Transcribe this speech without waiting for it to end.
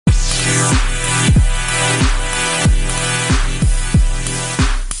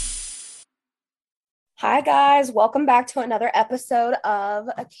Hi, guys. Welcome back to another episode of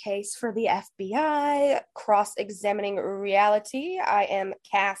A Case for the FBI, Cross-Examining Reality. I am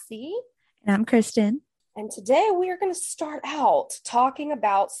Cassie. And I'm Kristen. And today we are going to start out talking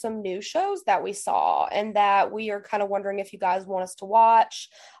about some new shows that we saw and that we are kind of wondering if you guys want us to watch.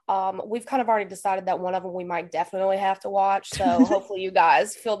 We've kind of already decided that one of them we might definitely have to watch. So hopefully you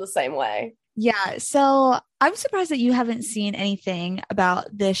guys feel the same way. Yeah, so I'm surprised that you haven't seen anything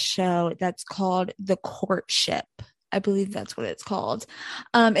about this show that's called The Courtship. I believe that's what it's called.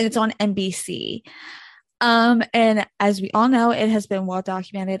 And it's on NBC. And as we all know, it has been well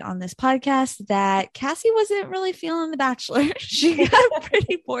documented on this podcast that Cassie wasn't really feeling The Bachelor. She got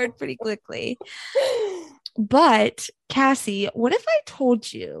pretty bored pretty quickly. But Cassie, what if I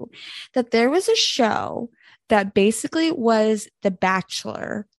told you that there was a show that basically was The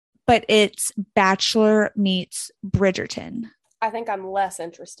Bachelor, but it's Bachelor meets Bridgerton? I think I'm less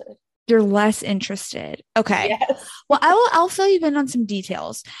interested. You're less interested. Okay. Yes. Well, I'll fill you in on some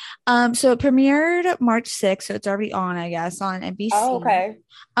details. So it premiered March 6th, so it's already on, I guess, on NBC. Oh, okay.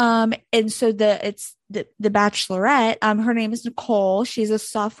 And so it's the Bachelorette. Her name is Nicole. She's a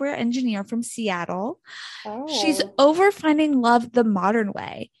software engineer from Seattle. Oh. She's over finding love the modern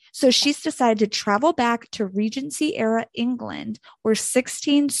way. So she's decided to travel back to Regency era England, where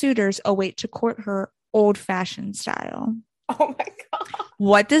 16 suitors await to court her old-fashioned style. Oh my God.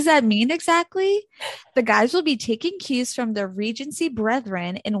 What does that mean exactly? The guys will be taking cues from the Regency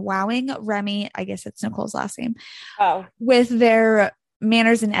brethren and wowing Remy, I guess it's Nicole's last name, with their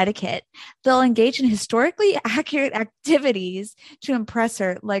manners and etiquette. They'll engage in historically accurate activities to impress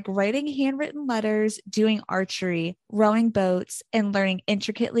her, like writing handwritten letters, doing archery, rowing boats, and learning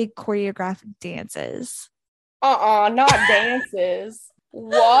intricately choreographed dances. Not dances.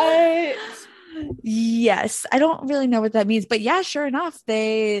 What? Yes, I don't really know what that means, but yeah, sure enough,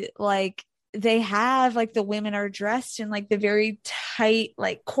 they have like the women are dressed in like the very tight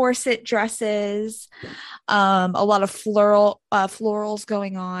like corset dresses, a lot of florals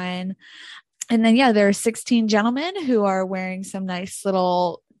going on, and then yeah, there are 16 gentlemen who are wearing some nice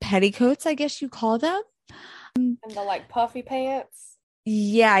little petticoats, I guess you call them, and the like puffy pants.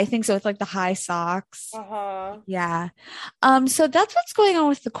 Yeah, I think so. It's like the high socks. Yeah. So that's what's going on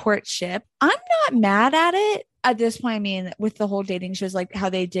with the courtship. I'm not mad at it at this point. I mean, with the whole dating shows, like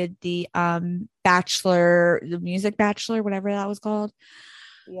how they did the Bachelor, the Music Bachelor, whatever that was called.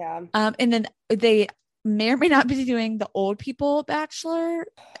 Yeah. And then they may or may not be doing the old people Bachelor.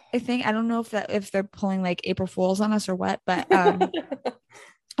 I think I don't know if they're pulling like April Fools on us or what, but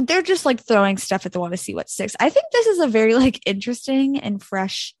they're just like throwing stuff at the wall to see what sticks. I think this is a very like interesting and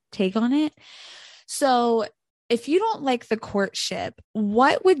fresh take on it. So if you don't like the courtship,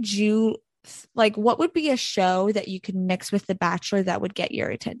 what would you like? What would be a show that you could mix with The Bachelor that would get your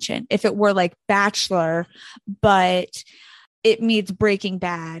attention? If it were like Bachelor, but it meets Breaking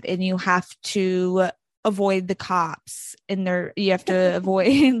Bad and you have to avoid the cops and you have to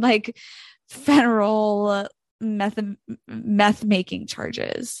avoid like federal meth making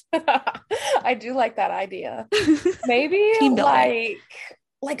charges. I do like that idea. Maybe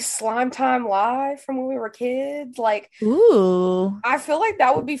like Slime Time Live from when we were kids. Like, ooh, I feel like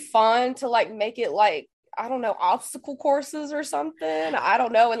that would be fun to like make it like, I don't know, obstacle courses or something. I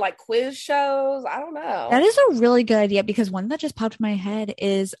don't know, and like quiz shows. I don't know. That is a really good idea, because one that just popped in my head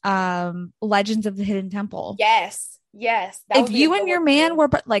is Legends of the Hidden Temple. Yes. If you and your man were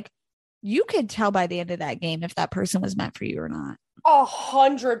like, you could tell by the end of that game if that person was meant for you or not.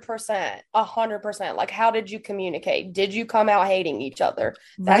 100%. Like, how did you communicate? Did you come out hating each other?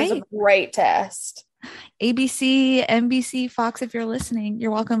 That is a great test. ABC, NBC, Fox, if you're listening, you're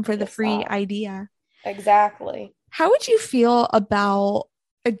welcome for the free idea. Exactly. How would you feel about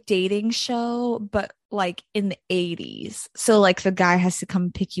a dating show, but like in the 80s? So like the guy has to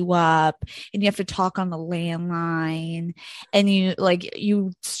come pick you up and you have to talk on the landline, and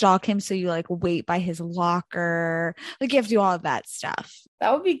you stalk him, so you like wait by his locker, like you have to do all of that stuff.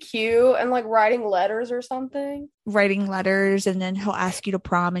 That would be cute. And like writing letters or something. Writing letters, and then he'll ask you to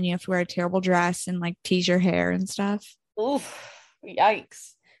prom and you have to wear a terrible dress and like tease your hair and stuff. Oof,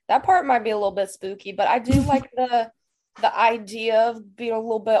 yikes. That part might be a little bit spooky, but I do like the idea of being a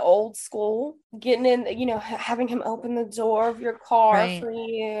little bit old school, getting in, having him open the door of your car for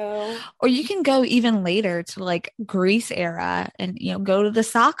you. Or you can go even later to like Grease era and, go to the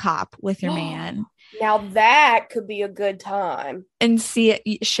sock hop with your man. Now that could be a good time. And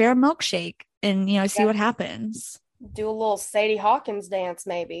share a milkshake and, see what happens. Do a little Sadie Hawkins dance,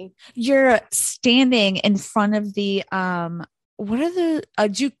 maybe. You're standing in front of the, a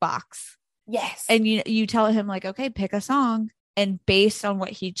jukebox. Yes. And you tell him like, okay, pick a song. and based on what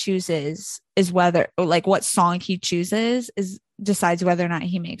he chooses is whether, like, what song he chooses is decides whether or not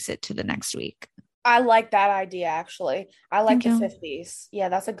he makes it to the next week. I like that idea, actually. I like Thank the you. 50s. Yeah,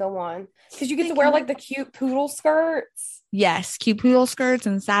 that's a good one. Because you get to Thank wear you. like the cute poodle skirts. Yes, cute poodle skirts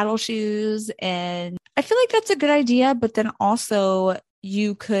and saddle shoes. And I feel like that's a good idea, but then also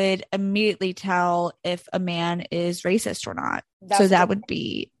you could immediately tell if a man is racist or not. So That's a good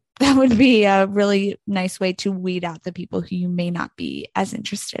that would be a really nice way to weed out the people who you may not be as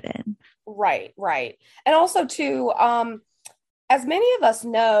interested in. Right, right. And also too, as many of us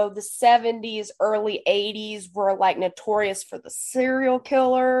know, the 70s, early 80s were like notorious for the serial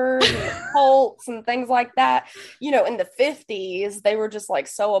killers and the cults and things like that. In the 50s, they were just like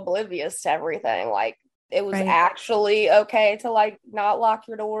so oblivious to everything. Like it was Right. actually okay to like not lock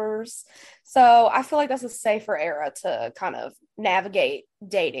your doors. So I feel like that's a safer era to kind of navigate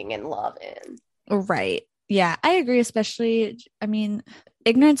dating and love in. Right. Yeah, I agree. Especially, I mean,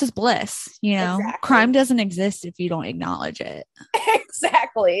 ignorance is bliss, crime Exactly. doesn't exist if you don't acknowledge it.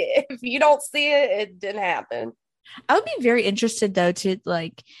 Exactly. If you don't see it, it didn't happen. I would be very interested though to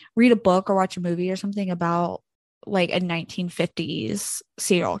like read a book or watch a movie or something about like a 1950s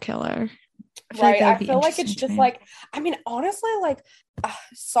serial killer. I feel like Right. that would I be feel like interesting it's to just me. like, I mean, honestly, like,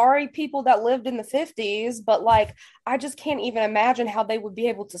 sorry, people that lived in the 50s, but like, I just can't even imagine how they would be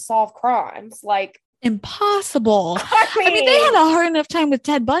able to solve crimes. Like, Impossible. I I mean, they mean, had a hard enough time with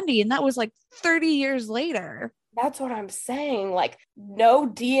Ted Bundy, and that was like 30 years later. that's what I'm saying. Like, no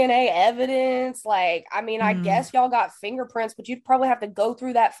DNA evidence. Like, I mean, I Mm. guess y'all got fingerprints, but you'd probably have to go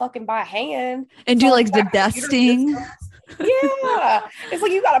through that fucking by hand. And It's do not like like you the got computer dusting. systems. Yeah. It's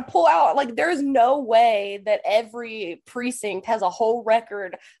like you got to pull out, like, there's no way that every precinct has a whole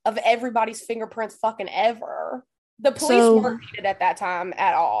record of everybody's fingerprints fucking ever. The police So weren't needed at that time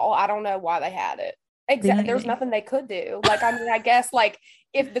at all. I don't know why they had it. they Exactly. don't There's even. nothing they could do. Like, I mean, I guess, like,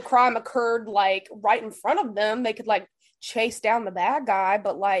 if the crime occurred, like, right in front of them, they could, like, chase down the bad guy.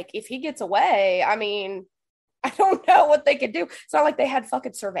 But, like, if he gets away, I mean, I don't know what they could do. It's not like they had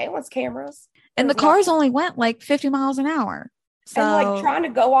fucking surveillance cameras. And the There's cars nothing. only went like 50 miles an hour. And like So trying to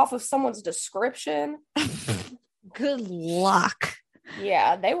go off of someone's description, good luck.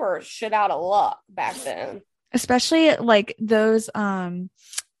 yeah, they were shit out of luck back then. Especially like those I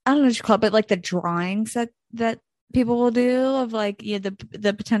don't know what you call it, but like the drawings that people will do of like, yeah,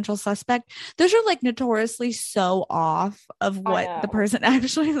 the potential suspect. Those are like notoriously so off of I what the know. person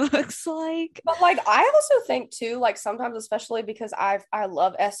actually looks like. But like I also think too, like sometimes, especially because I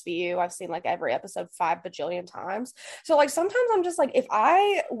love SVU. I've seen like every episode 5 bajillion times. So like sometimes I'm just like, if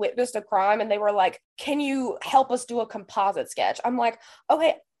I witnessed a crime and they were like, can you help us do a composite sketch? I'm like,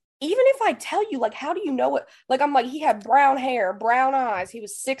 okay, even if I tell you, like, how do you know it? Like, I'm like, he had brown hair, brown eyes, he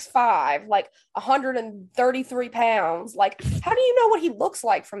was 6'5", like 133 pounds. Like, how do you know what he looks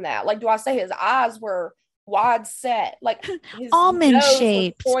like from that? Like, do I say his eyes were wide set, like his Almond nose was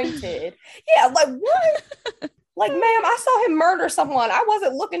shaped. pointed? Yeah, like what? Like, ma'am, I saw him murder someone. I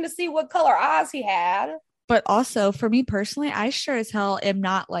wasn't looking to see what color eyes he had. But also for me personally, I sure as hell am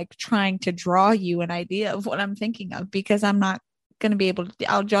not like trying to draw you an idea of what I'm thinking of because I'm not going to be able to.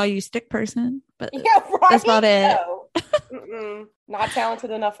 I'll draw you stick person, but Yeah, right. that's about it. No, not talented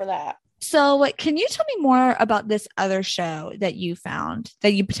enough for that. So, can you tell me more about this other show that you found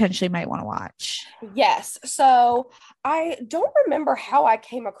that you potentially might want to watch? Yes. So I don't remember how I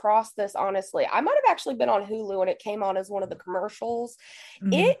came across this, honestly. I might have actually been on Hulu and it came on as one of the commercials.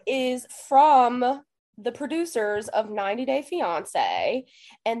 Mm. It is from the producers of 90 Day Fiance,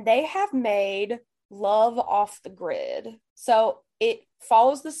 and they have made Love Off the Grid. So it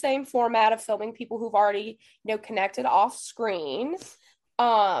follows the same format of filming people who've already, connected off screen.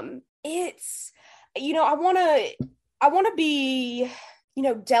 It's, I want to be,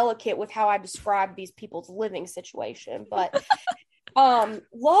 delicate with how I describe these people's living situation, but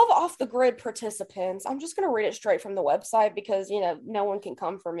love off the grid participants. I'm just going to read it straight from the website because, no one can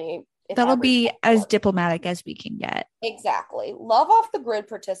come for me if That'll I read be as it. diplomatic as we can get. Exactly. Love off the grid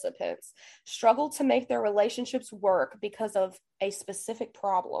participants struggle to make their relationships work because of a specific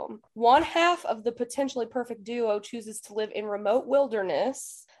problem. One half of the potentially perfect duo chooses to live in remote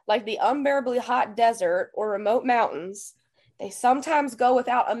wilderness, like the unbearably hot desert or remote mountains. They sometimes go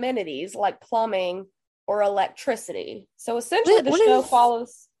without amenities like plumbing or electricity. So essentially, What, the what show is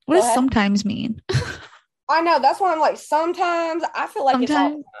follows. what Go does ahead. sometimes mean? I know that's what I'm like. Sometimes I feel like it's all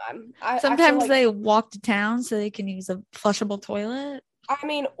Sometimes, the time. I feel sometimes like, they walk to town so they can use a flushable toilet. I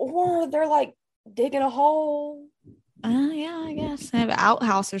mean, or they're like digging a hole. Yeah, I guess they have an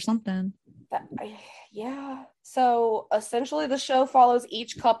outhouse or something. That, yeah. So essentially, the show follows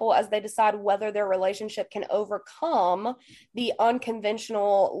each couple as they decide whether their relationship can overcome the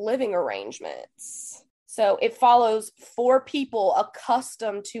unconventional living arrangements. So it follows four people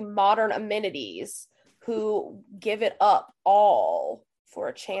accustomed to modern amenities who give it up all for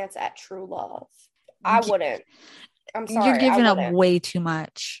a chance at true love. I wouldn't. I'm You're sorry, I giving up wouldn't. way too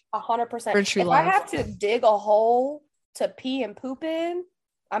much 100%. for true If I love. have to dig a hole to pee and poop in,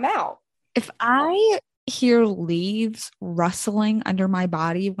 I'm out. If I hear leaves rustling under my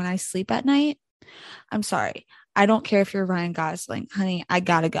body when I sleep at night, I'm sorry. I don't care if you're Ryan Gosling. Honey, I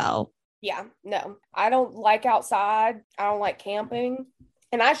gotta go. Yeah, no. I don't like outside. I don't like camping.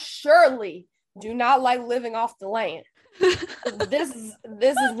 And I surely do not like living off the land. This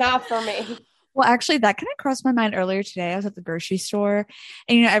is not for me. Well, actually, that kind of crossed my mind earlier today. I was at the grocery store,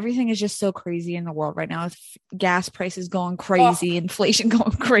 and everything is just so crazy in the world right now with gas prices going crazy, inflation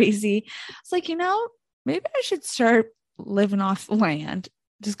going crazy. It's like, maybe I should start living off the land.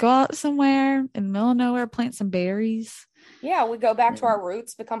 Just go out somewhere in the middle of nowhere, plant some berries. Yeah, we go back to our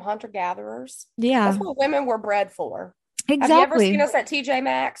roots, become hunter gatherers. Yeah, that's what women were bred for. exactly. Have you ever seen us at TJ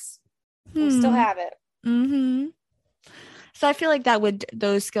Maxx? We still have it. Mm-hmm. So I feel like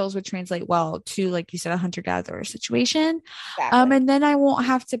those skills would translate well to, like you said, a hunter-gatherer situation. Exactly. And then I won't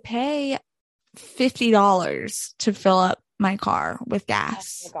have to pay $50 to fill up my car with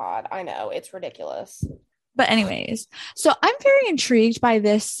gas. Oh my God, I know. It's ridiculous. But anyways, so I'm very intrigued by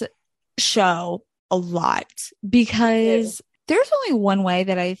this show a lot because there's only one way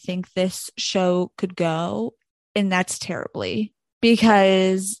that I think this show could go, and that's terribly.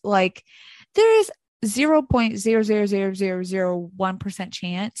 Because like there is 0.0000001%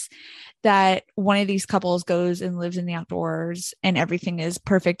 chance that one of these couples goes and lives in the outdoors and everything is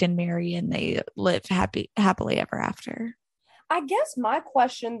perfect and merry and they live happily ever after. I guess my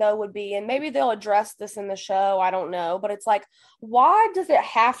question though would be, and maybe they'll address this in the show, I don't know, but it's like, why does it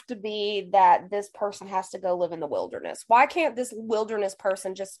have to be that this person has to go live in the wilderness? Why can't this wilderness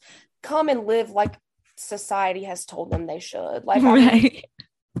person just come and live like society has told them they should? Like, right.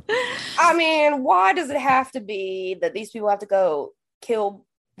 I mean, why does it have to be that these people have to go kill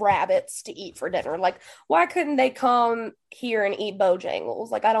rabbits to eat for dinner? Like, why couldn't they come here and eat Bojangles?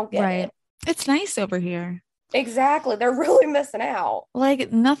 Like, I don't get it. It's nice over here. Exactly. They're really missing out.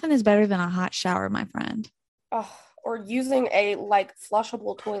 Like, nothing is better than a hot shower, my friend. Or using a like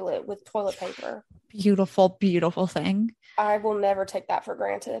flushable toilet with toilet paper. Beautiful, beautiful thing. I will never take that for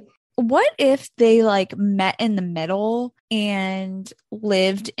granted. What if they like met in the middle and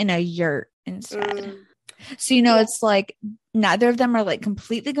lived in a yurt instead? So, it's like neither of them are like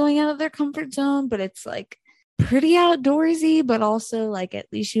completely going out of their comfort zone, but it's like pretty outdoorsy, but also like at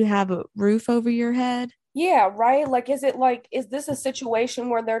least you have a roof over your head. Yeah, right. Like, is this a situation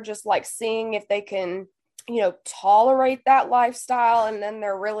where they're just like seeing if they can, tolerate that lifestyle? And then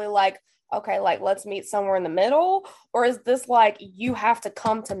they're really like, okay, like let's meet somewhere in the middle? Or is this like, you have to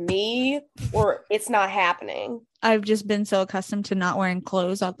come to me or it's not happening? I've just been so accustomed to not wearing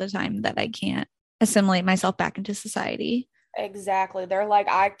clothes all the time that I can't assimilate myself back into society. Exactly. They're like,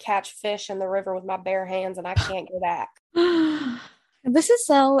 I catch fish in the river with my bare hands and I can't go back. This is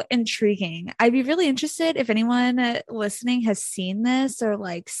so intriguing. I'd be really interested if anyone listening has seen this or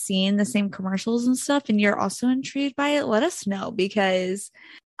like seen the same commercials and stuff and you're also intrigued by it. Let us know, because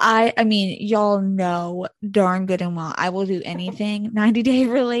I mean, y'all know darn good and well, I will do anything 90 Day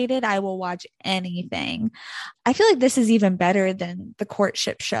related. I will watch anything. I feel like this is even better than the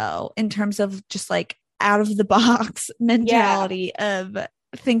courtship show in terms of just like out of the box mentality of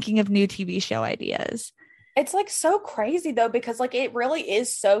thinking of new TV show ideas. It's like so crazy though, because like it really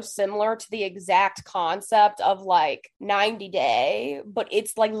is so similar to the exact concept of like 90 Day, but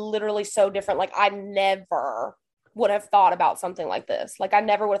it's like literally so different. Like I never would have thought about something like this. Like I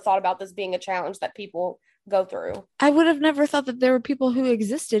never would have thought about this being a challenge that people go through. I would have never thought that there were people who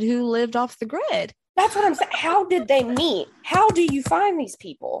existed who lived off the grid. That's what I'm saying. How did they meet? How do you find these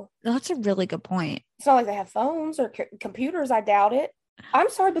people? That's a really good point. It's not like they have phones or computers. I doubt it. I'm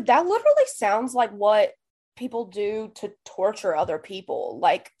sorry, but that literally sounds like what people do to torture other people.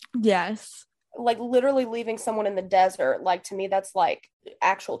 Like, yes, like literally leaving someone in the desert. Like, to me, that's like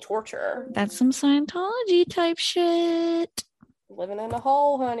actual torture. That's some Scientology type shit. Living in a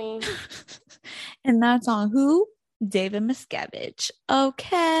hole, honey. And that's on who? David Miscavige.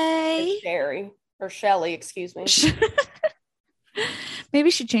 Okay. It's Sherry or Shelly, excuse me. Maybe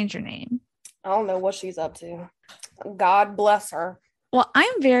she changed her name. I don't know what she's up to. God bless her. Well,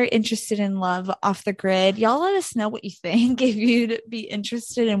 I'm very interested in Love Off the Grid. Y'all let us know what you think, if you'd be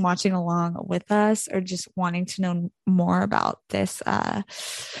interested in watching along with us or just wanting to know more about this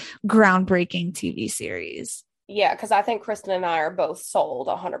groundbreaking TV series. Yeah, because I think Kristen and I are both sold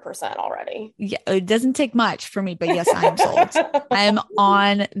 100% already. Yeah, it doesn't take much for me, but yes, I am sold. I am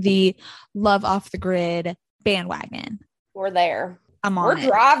on the Love Off the Grid bandwagon. We're there. I'm We're on it.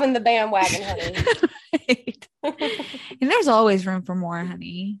 driving the bandwagon, honey. Right. And there's always room for more,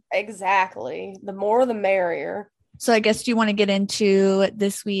 honey. Exactly. The more, the merrier. So I guess, do you want to get into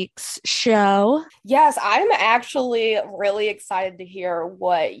this week's show? Yes, I'm actually really excited to hear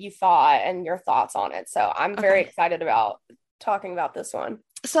what you thought and your thoughts on it. So I'm very excited about talking about this one.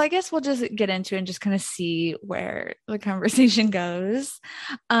 So I guess we'll just get into it and just kind of see where the conversation goes.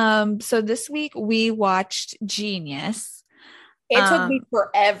 So this week we watched Genius. It took me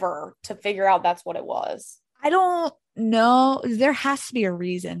forever to figure out that's what it was. I don't know. There has to be a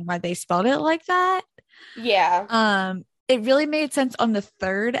reason why they spelled it like that. Yeah. It really made sense on the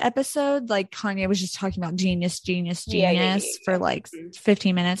third episode. Like Kanye was just talking about genius for like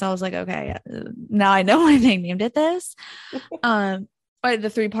 15 minutes. I was like, okay, now I know why they named it this. But the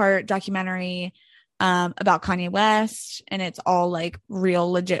 3-part documentary about Kanye West, and it's all like real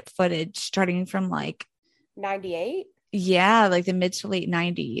legit footage starting from like 98. Yeah, like the mid to late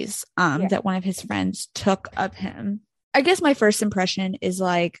 90s that one of his friends took of him. I guess my first impression is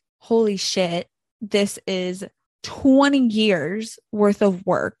like, holy shit, this is 20 years worth of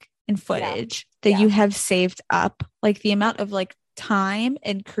work and footage that you have saved up. Like the amount of like time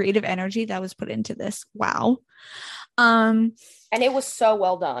and creative energy that was put into this. Wow. And it was so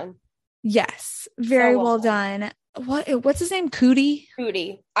well done. Yes, very well done. What's his name? Cootie.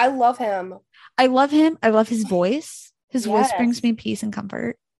 I love him. I love him. I love his voice. His voice brings me peace and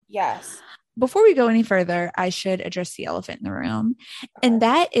comfort. Yes. Before we go any further, I should address the elephant in the room. Okay. And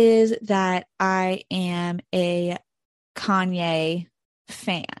that is that I am a Kanye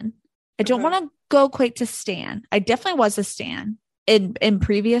fan. I don't want to go quite to stan. I definitely was a stan in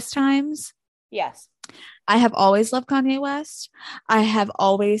previous times. Yes. I have always loved Kanye West. I have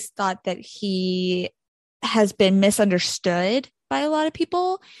always thought that he has been misunderstood by a lot of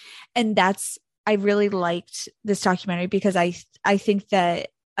people. And I really liked this documentary because I think that,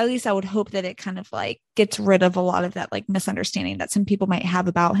 at least I would hope that it kind of like gets rid of a lot of that like misunderstanding that some people might have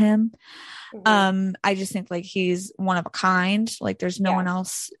about him. I just think like he's one of a kind. Like there's no one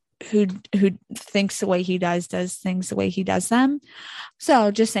else who thinks the way he does things the way he does them.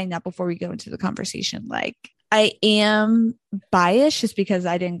 So just saying that before we go into the conversation, like I am biased just because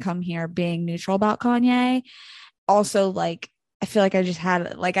I didn't come here being neutral about Kanye. Also, like I feel like I just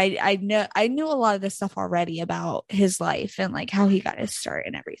had like I knew a lot of this stuff already about his life and like how he got his start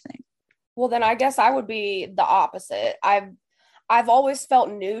and everything. Well, then I guess I would be the opposite. I've always felt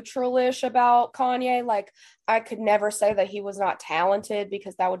neutralish about Kanye. Like I could never say that he was not talented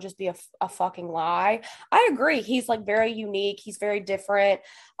because that would just be a fucking lie. I agree. He's like very unique. He's very different.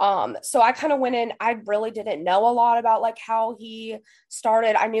 So I kind of went in, I really didn't know a lot about like how he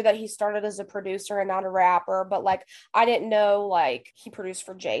started. I knew that he started as a producer and not a rapper, but like I didn't know like he produced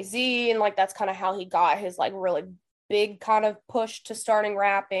for Jay-Z and like that's kind of how he got his like really big kind of push to starting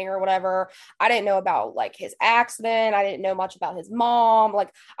rapping or whatever. I didn't know about like his accident. I didn't know much about his mom.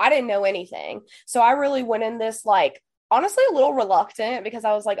 Like I didn't know anything. So I really went in this like honestly a little reluctant because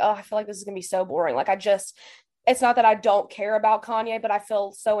I was like, oh, I feel like this is gonna be so boring. Like it's not that I don't care about Kanye, but I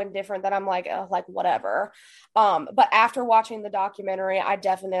feel so indifferent that I'm like, oh, like whatever. But after watching the documentary, I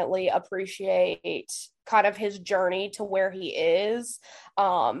definitely appreciate kind of his journey to where he is.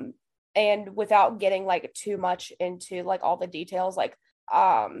 And without getting like too much into like all the details, like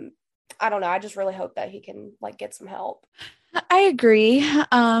I don't know, I just really hope that he can like get some help. I agree.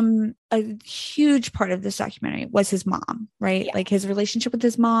 A huge part of this documentary was his mom, right? Like his relationship with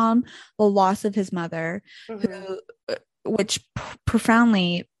his mom, the loss of his mother, which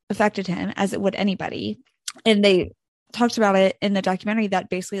profoundly affected him, as it would anybody. And they talked about it in the documentary that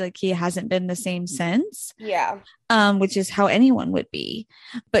basically like he hasn't been the same since. Which is how anyone would be.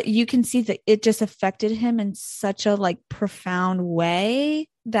 But you can see that it just affected him in such a like profound way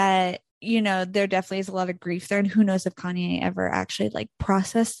that, you know, there definitely is a lot of grief there. And who knows if Kanye ever actually like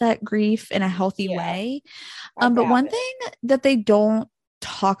processed that grief in a healthy way. But one thing that they don't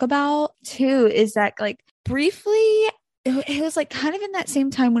talk about too is that like briefly it was like kind of in that same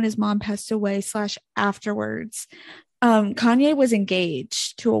time when his mom passed away / afterwards. Kanye was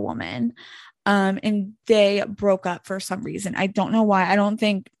engaged to a woman, and they broke up for some reason. I don't know why. I don't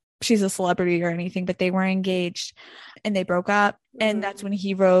think she's a celebrity or anything, but they were engaged and they broke up. And that's when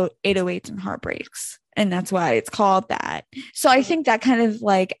he wrote 808s and Heartbreaks. And that's why it's called that. So I think that kind of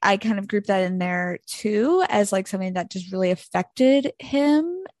like, I kind of grouped that in there too, as like something that just really affected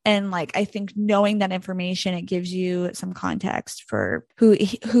him And like, I think knowing that information, it gives you some context for who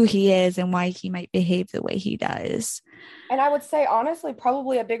he is and why he might behave the way he does. And I would say honestly,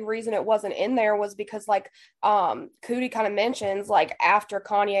 probably a big reason it wasn't in there was because like Cootie kind of mentions like after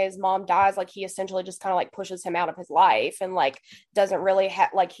Kanye's mom dies, like he essentially just kind of like pushes him out of his life and like doesn't really have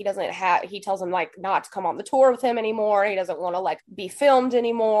like he tells him like not to come on the tour with him anymore. He doesn't want to like be filmed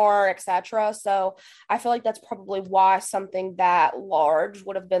anymore, etc. So I feel like that's probably why something that large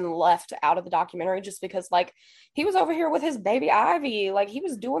would have been left out of the documentary, just because like he was over here with his baby Ivy, like he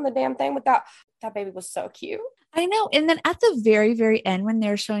was doing the damn thing with that baby was so cute. I know. And then at the very, very end, when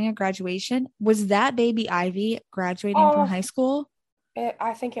they're showing a graduation, was that baby Ivy graduating from Oh, high school?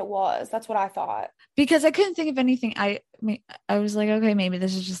 I think it was. That's what I thought. Because I couldn't think of anything. I was like, okay, maybe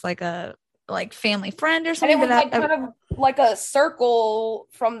this is just like a family friend or And it something. was But like kind of like a circle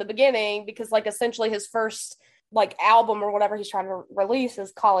from the beginning because like essentially his first like album or whatever he's trying to release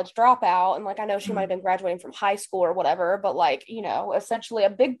is College Dropout. And like I know she might have been graduating from high school or whatever, but like, you know, essentially a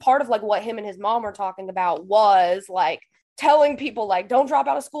big part of like what him and his mom were talking about was like telling people like don't drop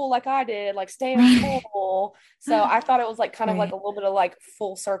out of school like I did, like stay in right. school. So I thought it was like kind of like Right. a little bit of like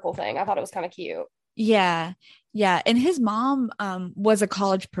full circle thing. I thought it was kind of cute. Yeah. Yeah. And his mom was a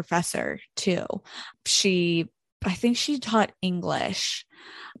college professor too. I think she taught English.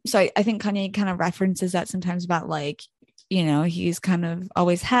 So I think Kanye kind of references that sometimes about like, he's kind of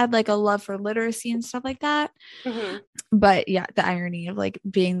always had like a love for literacy and stuff like that. Mm-hmm. But yeah, the irony of like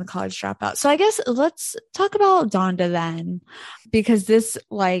being the college dropout. So I guess let's talk about Donda then, because this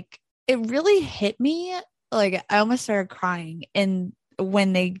like it really hit me. Like I almost started crying and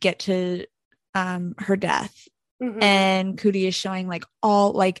when they get to her death. Mm-hmm. And Cootie is showing like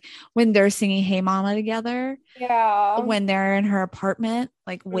all like when they're singing Hey Mama together, Yeah. when they're in her apartment,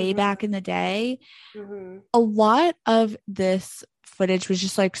 like way Mm-hmm. back in the day. Mm-hmm. A lot of this footage was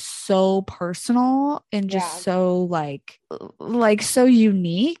just like so personal and Yeah. just so like so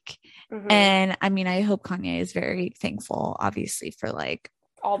unique. Mm-hmm. And I mean, I hope Kanye is very thankful, obviously, for like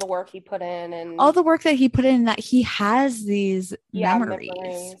All the work he put in all and the work that he put in, that he has these yeah, memories.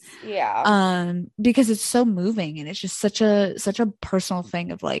 memories. Yeah. Because it's so moving and it's just such a personal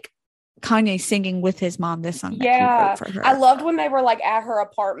thing of like Kanye singing with his mom this song that he wrote Yeah. for I her. loved when they were like at her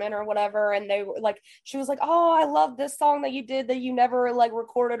apartment or whatever and they were like she was like, "Oh, I love this song that you did that you never like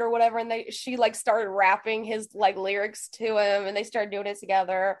recorded or whatever." And she like started rapping his like lyrics to him and they started doing it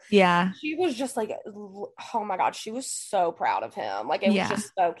together. Yeah. She was just like, oh my God, she was so proud of him. Like it was Yeah.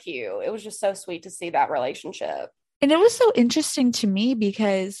 just so cute. It was just so sweet to see that relationship. And it was so interesting to me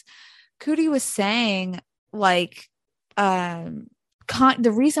because Cootie was saying like um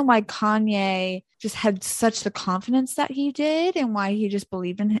the reason why Kanye just had such the confidence that he did and why he just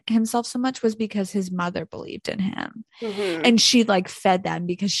believed in himself so much was because his mother believed in him. Mm-hmm. And she like fed them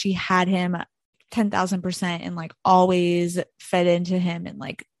because she had him 10,000% and like always fed into him and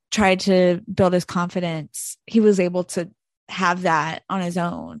like tried to build his confidence. He was able to have that on his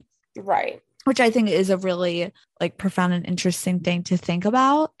own, Right. which I think is a really like profound and interesting thing to think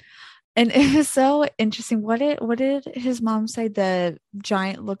about. And it was so interesting. What did his mom say? The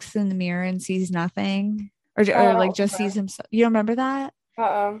giant looks in the mirror and sees nothing, or like Oh, just sees himself. You remember that?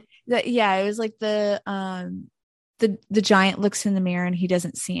 uh-uh. That yeah, it was like the giant looks in the mirror and he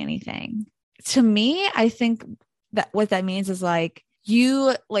doesn't see anything. To me, I think that what that means is like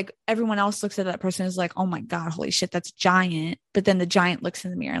you like everyone else looks at that person is like, oh my God, holy shit, that's giant. But then the giant looks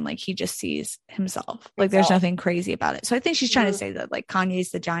in the mirror and like he just sees himself. Like there's Himself. nothing crazy about it. So I think she's trying to Mm-hmm. say that like Kanye's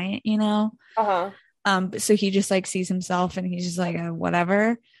the giant, you know? Uh-huh. But so he just like sees himself and he's just like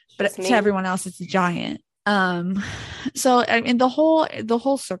whatever. It's just But to me. everyone else, it's a giant. So I mean the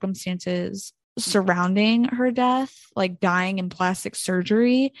whole circumstances surrounding her death, like dying in plastic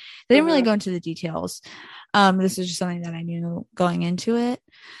surgery, they didn't really Mm-hmm. go into the details. This is just something that I knew going into it.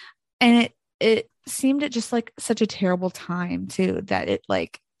 And it seemed at just like such a terrible time too, that it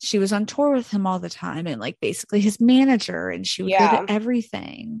like she was on tour with him all the time and like basically his manager and she would go to Yeah.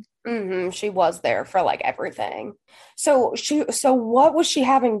 everything. Mm-hmm. She was there for like everything. So what was she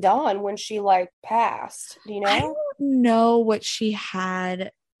having done when she like passed? Do you I know? don't know what she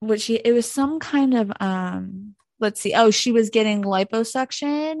had, it was some kind of let's see. Oh, she was getting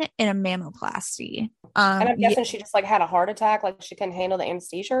liposuction and a mammoplasty. And I'm Yeah, guessing she just like had a heart attack, like she couldn't handle the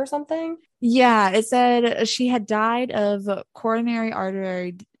anesthesia or something. yeah, it said she had died of coronary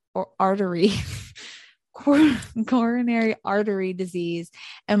artery or artery coronary artery disease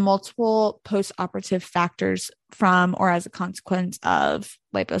and multiple post-operative factors from or as a consequence of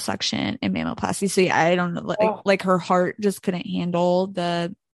liposuction and mammoplasty. So yeah, I don't know, Oh, like her heart just couldn't handle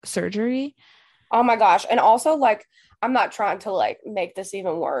the surgery. oh my gosh. And also like I'm not trying to like make this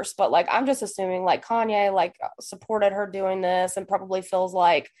even worse, but like I'm just assuming like Kanye like supported her doing this and probably feels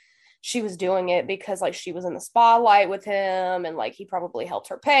like she was doing it because like she was in the spotlight with him and like he probably helped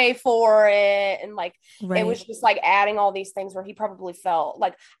her pay for it, and like it Right. was just like adding all these things where he probably felt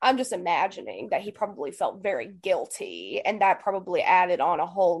like, I'm just imagining that he probably felt very guilty, and that probably added on a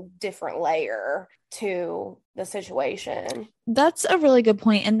whole different layer to the situation. That's a really good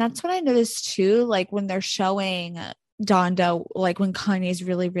point. And that's what I noticed too. Like when they're showing Donda, like when Kanye's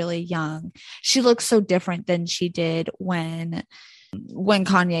really, really young, she looks so different than she did when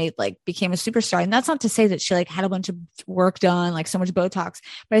Kanye like became a superstar. And that's not to say that she like had a bunch of work done, like so much Botox,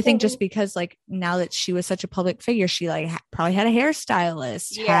 but I think Mhm. just because like now that she was such a public figure, she like probably had a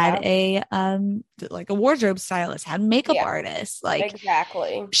hairstylist, had Yeah. a like a wardrobe stylist, had makeup Yeah. artists. Like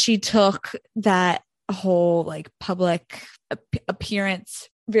Exactly. she took that whole like public appearance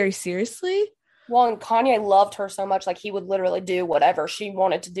very seriously. Well, and Kanye loved her so much, like he would literally do whatever she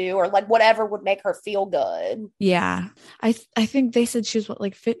wanted to do, or like whatever would make her feel good. Yeah. I think they said she was what,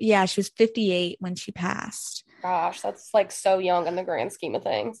 like yeah, she was 58 when she passed. Gosh, that's like so young in the grand scheme of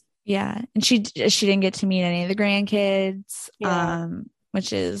things. Yeah. And she didn't get to meet any of the grandkids, Yeah.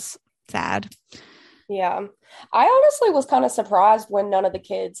 which is sad. Yeah. I honestly was kind of surprised when none of the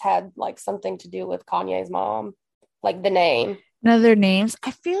kids had like something to do with Kanye's mom, like the name. None of their names.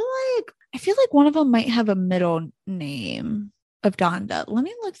 I feel like one of them might have a middle name of Donda. Let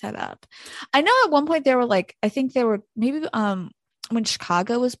me look that up. I know at one point they were like, I think they were maybe when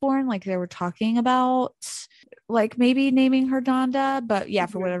Chicago was born, like they were talking about like maybe naming her Donda, but yeah,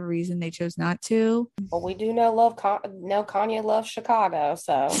 for Mhm. whatever reason they chose not to. Well, we do know no Kanye loves Chicago,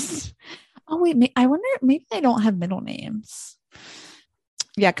 so Oh wait, I wonder maybe they don't have middle names.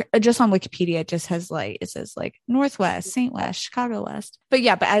 Yeah, just on Wikipedia, it just has like it says like Northwest, St. West, Chicago West. But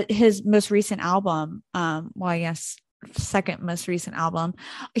yeah, but at his most recent album, well, I guess second most recent album,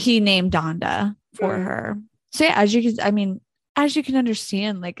 he named Donda for mm, her. So yeah, as you can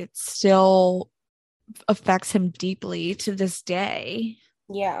understand, like it still affects him deeply to this day.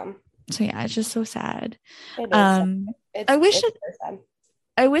 yeah, So yeah, it's just so sad. it is. Um, It's I wish it's it very sad.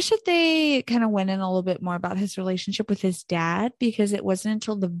 I wish that they kind of went in a little bit more about his relationship with his dad, because it wasn't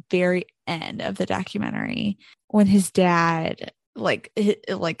until the very end of the documentary when his dad, like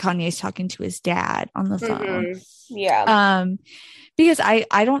Kanye's talking to his dad on the phone. Hmm. Yeah. Um, because I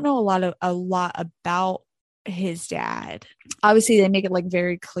don't know a lot about his dad. Obviously, they make it like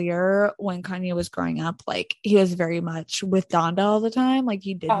very clear when Kanye was growing up, like he was very much with Donda all the time. Like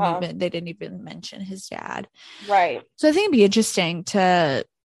Uh-huh. they didn't even mention his dad. Right. So I think it'd be interesting to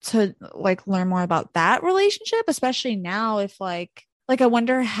like learn more about that relationship, especially now if like I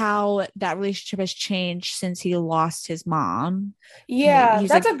wonder how that relationship has changed since he lost his mom. Yeah, He's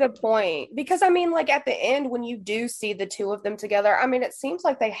that's like, a good point. Because I mean, like at the end, when you do see the two of them together, I mean, it seems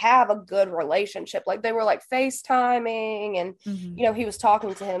like they have a good relationship. Like they were like FaceTiming, and mhm, you know, he was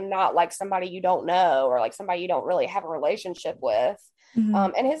talking to him not like somebody you don't know or like somebody you don't really have a relationship with.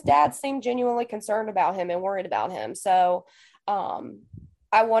 mhm, And his dad seemed genuinely concerned about him and worried about him. So um,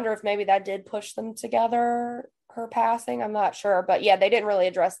 I wonder if maybe that did push them together, her passing. I'm not sure. But yeah, they didn't really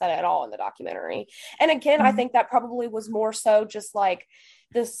address that at all in the documentary. And again, I mhm, think that probably was more so just like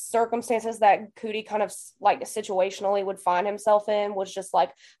the circumstances that Cootie kind of like situationally would find himself in was just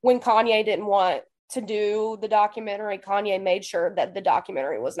like when Kanye didn't want to do the documentary, Kanye made sure that the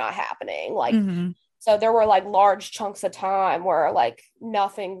documentary was not happening. Like, mhm. so there were like large chunks of time where like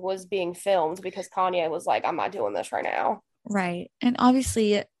nothing was being filmed because Kanye was like, I'm not doing this right now. Right. And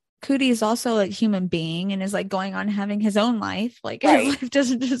obviously Cootie is also a human being and is like going on having his own life. Like his Right. life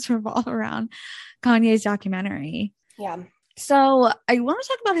doesn't just revolve around Kanye's documentary. Yeah. So I want to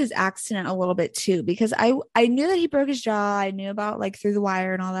talk about his accident a little bit too, because I knew that he broke his jaw. I knew about like through the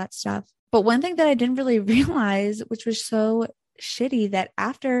wire and all that stuff. But one thing that I didn't really realize, which was so shitty, that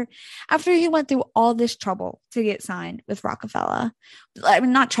after he went through all this trouble to get signed with Rockefeller, I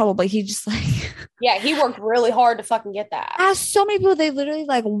mean not trouble, but he just like Yeah. He worked really hard to fucking get that. asked so many people. They literally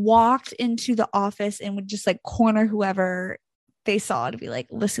like walked into the office and would just like corner whoever they saw to be like,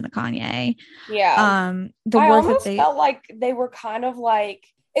 listen to Kanye. Yeah. The I work that almost they felt like they were kind of like,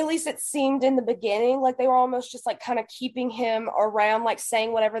 at least it seemed in the beginning, like they were almost just like kind of keeping him around, like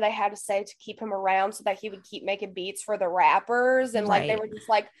saying whatever they had to say to keep him around so that he would keep making beats for the rappers. And like they right. were just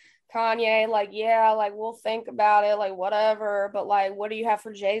like, Kanye, like, yeah, like we'll think about it, like whatever, but like, what do you have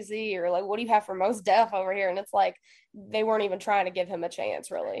for Jay-Z, or like, what do you have for Most Def over here? And it's like they weren't even trying to give him a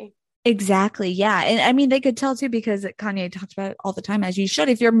chance, really. Exactly. Yeah. And I mean, they could tell too, because Kanye talks about it all the time, as you should,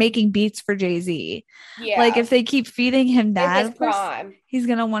 if you're making beats for Jay-Z. Like, Yeah, if they keep feeding him in that, his of course, prime. he's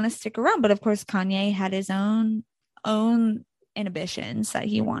going to want to stick around. But of course, Kanye had his own own inhibitions that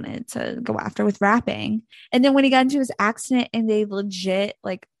he wanted to go after with rapping. And then when he got into his accident and they legit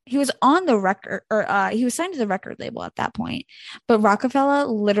like he was on the record or he was signed to the record label at that point, but Rockefeller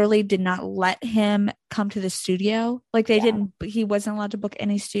literally did not let him come to the studio. Like they didn't, he wasn't allowed to book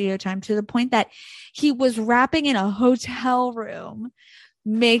any studio time, to the point that he was rapping in a hotel room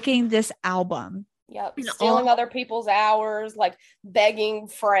making this album. Yep, stealing other people's hours, like begging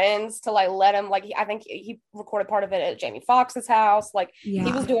friends to like let him, like I think he recorded part of it at Jamie Foxx's house. Like he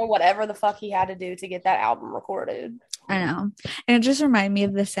was doing whatever the fuck he had to do to get that album recorded. I know. And it just reminded me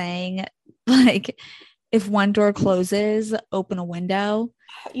of the saying, like, if one door closes, open a window.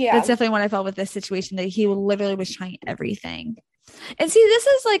 Yeah. That's definitely what I felt with this situation, that he literally was trying everything. And see, this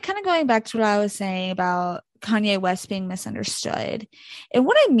is like kind of going back to what I was saying about Kanye West being misunderstood. And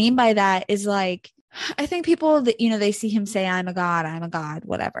what I mean by that is like, I think people that, you know, they see him say, I'm a god,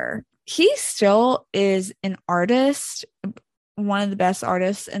 whatever. He still is an artist, one of the best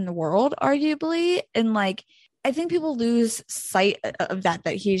artists in the world, arguably. And like, I think people lose sight of that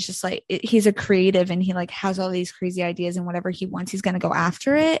he's just like, he's a creative and he like has all these crazy ideas, and whatever he wants, he's going to go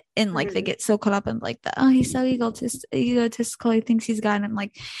after it. And like, they get so caught up in like he's so egotistical. He thinks he's God. And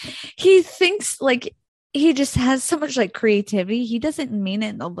like, he thinks like he just has so much like creativity. He doesn't mean it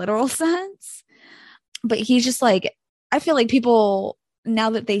in the literal sense, but he's just like, I feel like people,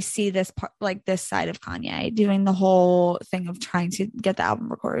 now that they see this part, like this side of Kanye doing the whole thing of trying to get the album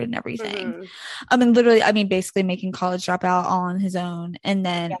recorded and everything. And literally, I mean, basically making College Dropout all on his own. And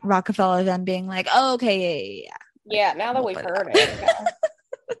then Rockefeller then being like, oh, okay. Yeah. Now that we've heard it.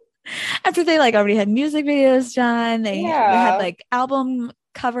 After they like already had music videos done, they had like album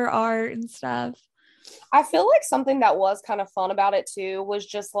cover art and stuff. I feel like something that was kind of fun about it too was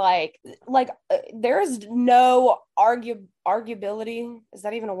just like there's no arguability. Is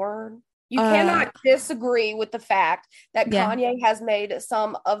that even a word? You cannot disagree with the fact that Kanye has made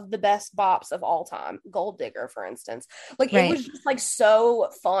some of the best bops of all time. Gold Digger, for instance. Like it was just like so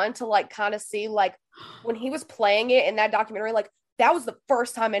fun to like kind of see like when he was playing it in that documentary, like that was the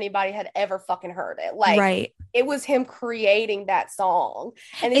first time anybody had ever fucking heard it. Like it was him creating that song.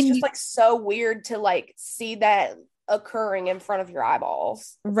 And it's just like so weird to like see that occurring in front of your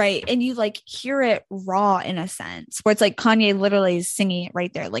eyeballs. Right. And you like hear it raw in a sense, where it's like Kanye literally is singing it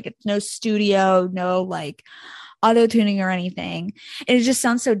right there. Like it's no studio, no like auto tuning or anything. And it just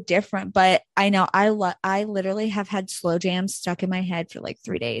sounds so different. But I know I literally have had slow jams stuck in my head for like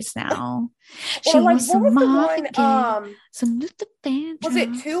 3 days now. She wants some Luther Vandross. Was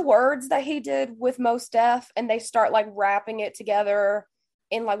it 2 words that he did with Mos Def, and they start like rapping it together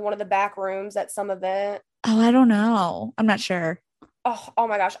in like one of the back rooms at some event? Oh, I don't know. I'm not sure. Oh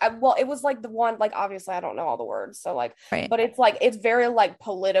my gosh. It was like the one, like, obviously I don't know all the words. So like, but it's like, it's very like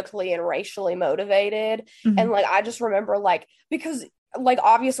politically and racially motivated. And like, I just remember like, because like,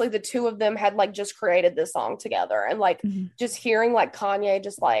 obviously the two of them had like just created this song together, and like, just hearing like Kanye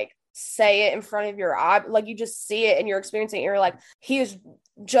just like say it in front of your eye, like you just see it and you're experiencing it. You're like, he has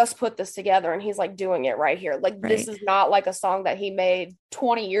just put this together and he's like doing it right here. Like this is not like a song that he made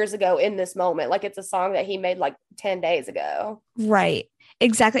 20 years ago in this moment. Like it's a song that he made like 10 days ago. Right.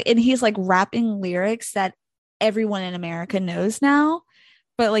 Exactly. And he's like rapping lyrics that everyone in America knows now.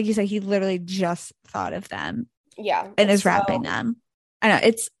 But like you said, he literally just thought of them. Yeah. And is rapping them. I know,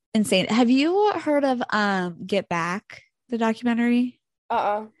 it's insane. Have you heard of Get Back, the documentary?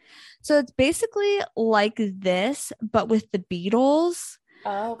 So it's basically like this, but with the Beatles.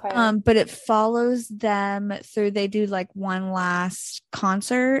 Oh, okay. But it follows them through, they do like one last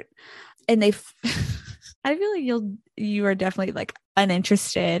concert, and I feel like you are definitely like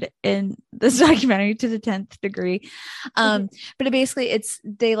uninterested in this documentary to the 10th degree. But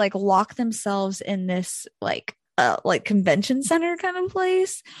they like lock themselves in this like convention center kind of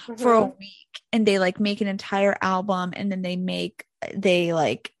place for a week, and they like make an entire album, and then they make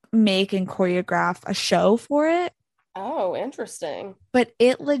and choreograph a show for it. Oh, interesting. But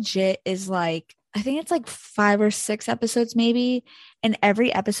it legit is like, I think it's like 5 or 6 episodes maybe, and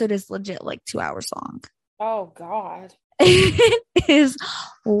every episode is legit like 2 hours long. Oh God. It is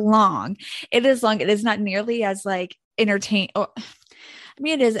long. It is long. It is not nearly as like entertaining. I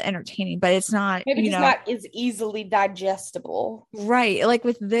mean, it is entertaining, but it's not, maybe just not as easily digestible. Right. Like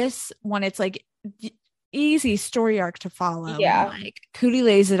with this one, it's like easy story arc to follow. Yeah. And, like Cootie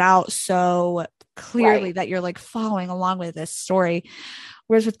lays it out so clearly that you're like following along with this story.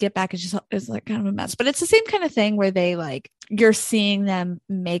 Whereas with Get Back, it's like kind of a mess. But it's the same kind of thing where they like, you're seeing them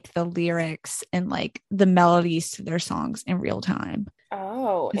make the lyrics and like the melodies to their songs in real time.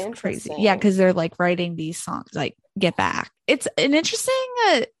 Oh, it's interesting. Crazy. Yeah, because they're like writing these songs like Get Back. it's an interesting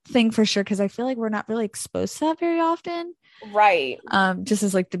thing for sure, because I feel like we're not really exposed to that very often. Right. Just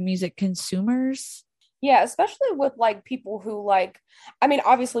as like the music consumers. Yeah, especially with like people who like, I mean,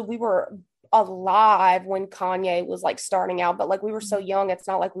 obviously we were alive when Kanye was like starting out, but like we were so young, it's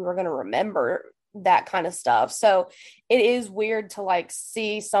not like we were going to remember that kind of stuff. So it is weird to like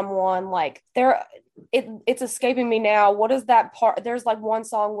see someone like it's escaping me now. What is that part? There's like one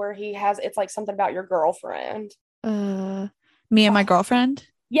song where he has, it's like something about your girlfriend. Me and my girlfriend.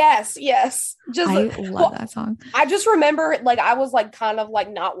 Yes, yes. Just I love that song. I just remember like I was like kind of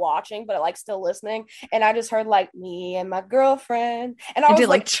like not watching, but like still listening, and I just heard like me and my girlfriend, and I It was did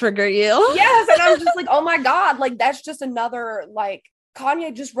like trigger you. yes, and I was just like, oh my god, like that's just another like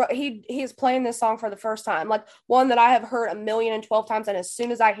Kanye just wrote, he is playing this song for the first time, like one that I have heard 1,012 times, and as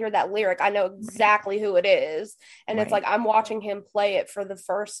soon as I hear that lyric, I know exactly who it is, and it's like I'm watching him play it for the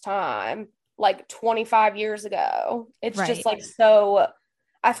first time like 25 years ago. It's just like so.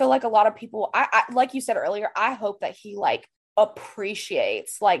 I feel like a lot of people, I like you said earlier, I hope that he like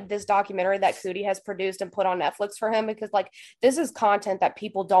appreciates like this documentary that Cootie has produced and put on Netflix for him, because like this is content that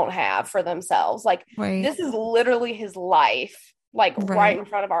people don't have for themselves. Like this is literally his life, like right in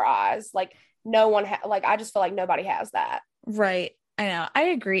front of our eyes. Like no one like I just feel like nobody has that. Right. I know. I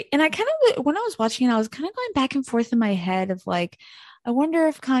agree. And I kind of, when I was watching it, I was kind of going back and forth in my head of like, I wonder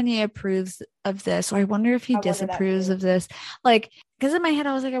if Kanye approves of this, or I wonder if he disapproves of this. Like, because in my head,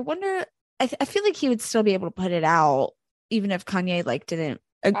 I was like, I wonder, I feel like he would still be able to put it out, even if Kanye like didn't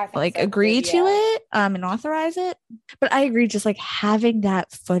like so agree to it and authorize it. But I agree, just like having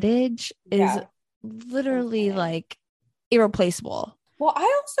that footage is literally like irreplaceable. Well,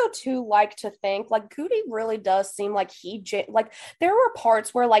 I also too like to think like Cootie really does seem like like there were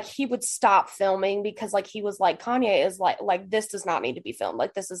parts where like he would stop filming because like he was like Kanye is like this does not need to be filmed,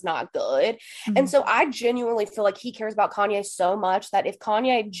 like this is not good. And so I genuinely feel like he cares about Kanye so much that if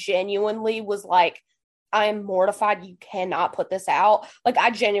Kanye genuinely was like, I am mortified you cannot put this out, like I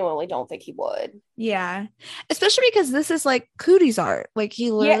genuinely don't think he would. Yeah, especially because this is like Cootie's art. Like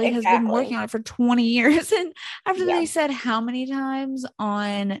he literally has been working on it for 20 years. And after they said how many times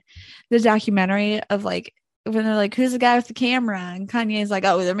on the documentary of like when they're like, who's the guy with the camera? And Kanye's like,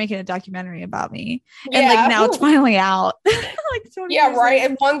 oh, they're making a documentary about me. And like now it's finally out. Like right.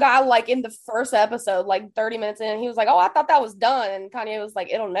 And one guy like in the first episode, like 30 minutes in, he was like, oh, I thought that was done. And Kanye was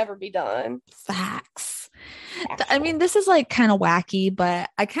like, it'll never be done. Facts. I mean, this is like kind of wacky,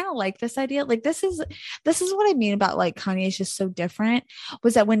 but I kind of like this idea. Like this is what I mean about like Kanye is just so different,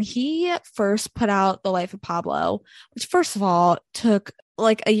 was that when he first put out The Life of Pablo, which first of all took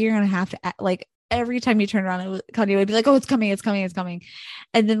like a year and a half to like every time you turn around, Kanye would be like, oh, it's coming.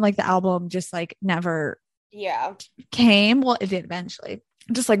 And then like the album just like never came. Well, it did eventually,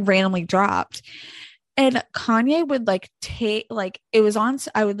 just like randomly dropped. And Kanye would like take like it was on,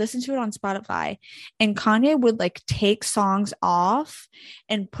 I would listen to it on Spotify, and Kanye would like take songs off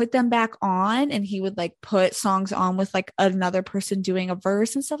and put them back on, and he would like put songs on with like another person doing a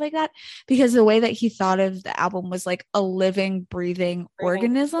verse and stuff like that, because the way that he thought of the album was like a living, breathing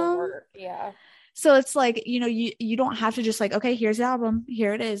organism. So it's like, you know, you don't have to just like, okay, here's the album,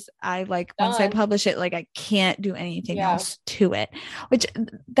 here it is. I like once I publish it, like I can't do anything else to it, which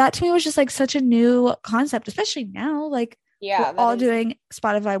that to me was just like such a new concept, especially now. Like we're all doing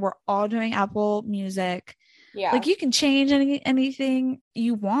Spotify, we're all doing Apple Music. Like you can change anything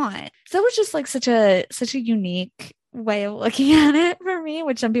you want. So it was just like such a unique way of looking at it for me,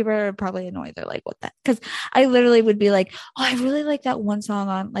 which some people are probably annoyed. They're like, what that? Because I literally would be like, oh, I really like that one song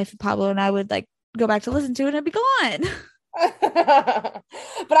on Life of Pablo, and I would like go back to listen to it and it'd be gone.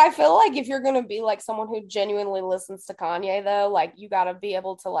 But I feel like if you're gonna be like someone who genuinely listens to Kanye though, like you gotta be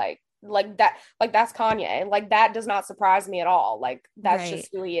able to like that, like that's Kanye, like that does not surprise me at all. Like that's just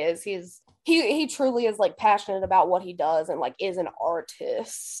who he is. He truly is like passionate about what he does and like is an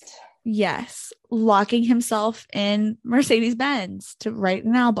artist. Yes, locking himself in Mercedes-Benz to write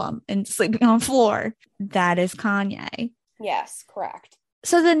an album and sleeping on the floor. That is Kanye. Yes, correct.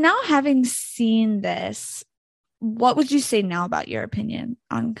 So then now, having seen this, what would you say now about your opinion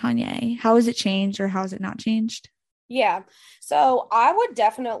on Kanye? How has it changed, or how has it not changed? Yeah. So I would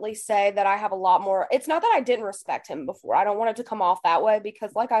definitely say that I have a lot more. It's not that I didn't respect him before. I don't want it to come off that way,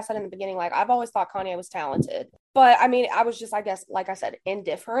 because like I said in the beginning, like I've always thought Kanye was talented, but I mean, I was just, I guess, like I said,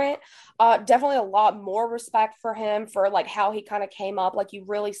 indifferent. Definitely a lot more respect for him for like how he kind of came up. Like you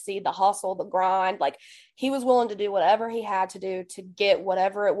really see the hustle, the grind, like he was willing to do whatever he had to do to get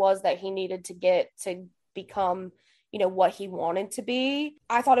whatever it was that he needed to get to become, you know, what he wanted to be.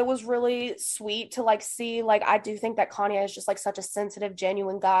 I thought it was really sweet to like see, like I do think that Kanye is just like such a sensitive,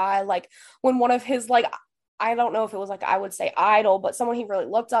 genuine guy. Like when one of his like I don't know if it was like, I would say idol, but someone he really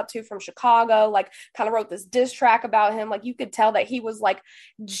looked up to from Chicago, like kind of wrote this diss track about him. Like you could tell that he was like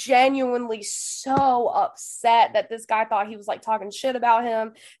genuinely so upset that this guy thought he was like talking shit about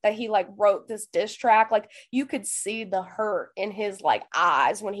him, that he like wrote this diss track. Like you could see the hurt in his like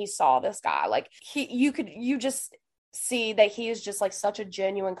eyes when he saw this guy. Like you just see that he is just like such a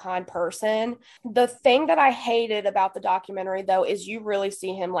genuine kind person. The thing that I hated about the documentary though is you really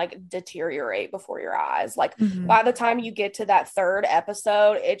see him like deteriorate before your eyes. Like Mhm. by the time you get to that third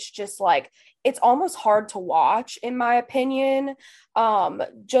episode, it's just like it's almost hard to watch in my opinion.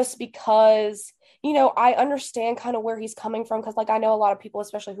 Just because I understand kind of where he's coming from, because like I know a lot of people,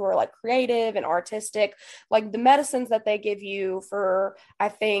 especially who are like creative and artistic, like the medicines that they give you for, I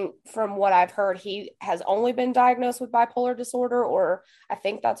think from what I've heard, he has only been diagnosed with bipolar disorder, or I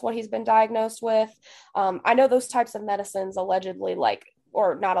think that's what he's been diagnosed with. I know those types of medicines allegedly, like,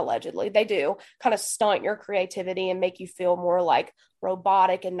 or not allegedly, they do kind of stunt your creativity and make you feel more like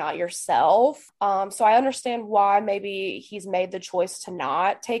robotic and not yourself. So I understand why maybe he's made the choice to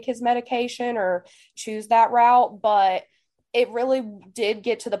not take his medication or choose that route, but it really did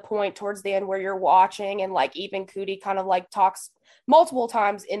get to the point towards the end where you're watching, and like even Cootie kind of like talks multiple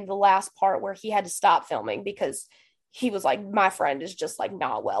times in the last part where he had to stop filming because he was like, my friend is just like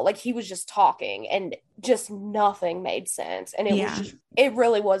not well. Like he was just talking and just nothing made sense. And Yeah. it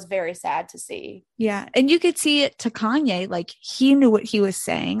really was very sad to see. Yeah. And you could see it to Kanye. Like he knew what he was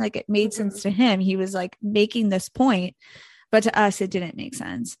saying. Like it made Mm-hmm. sense to him. He was like making this point, but to us, it didn't make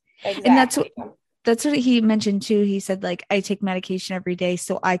sense. And Exactly. that's what he mentioned too. He said, like, I take medication every day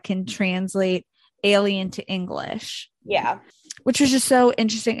so I can translate alien to English. Yeah. Which was just so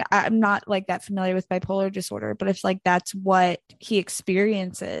interesting. I'm not like that familiar with bipolar disorder, but if like that's what he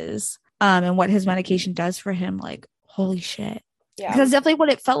experiences, and what his medication does for him, like holy shit. Yeah. Because definitely what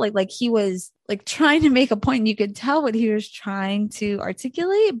it felt like he was like trying to make a point. You could tell what he was trying to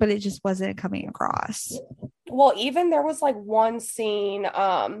articulate, but it just wasn't coming across. Well, even there was like one scene,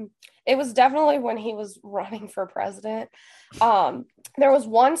 it was definitely when he was running for president. There was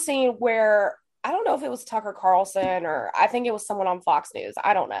one scene where I don't know if it was Tucker Carlson or I think it was someone on Fox News.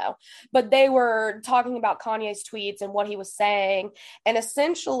 I don't know. But they were talking about Kanye's tweets and what he was saying. And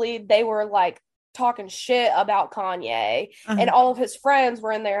essentially, they were like talking shit about Kanye. And all of his friends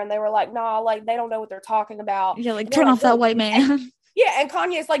were in there and they were like, nah, like they don't know what they're talking about. Yeah, like And they're turn like, off that no. white man. Yeah. And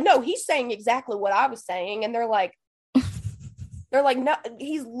Kanye's like, no, he's saying exactly what I was saying. And they're like, no,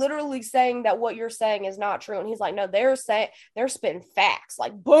 he's literally saying that what you're saying is not true. And he's like, no, they're spitting facts,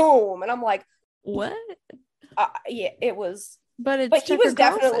 like boom. And I'm like, what? Yeah, it was, but he was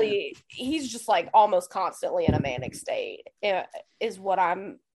definitely, he's just like almost constantly in a manic state, is what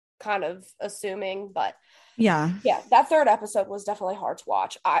I'm kind of assuming. But yeah, that third episode was definitely hard to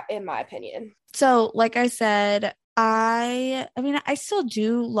watch, in my opinion. So, like I said, I mean, I still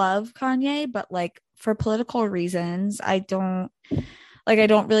do love Kanye, but like for political reasons, I don't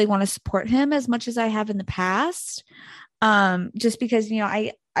really want to support him as much as I have in the past. Just because,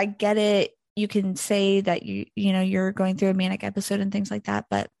 I get it. You can say that you're going through a manic episode and things like that,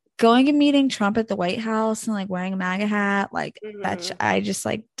 but going and meeting Trump at the White House and like wearing a MAGA hat, like that, I just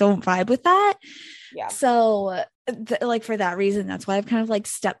like don't vibe with that. Yeah. So like for that reason, that's why I've kind of like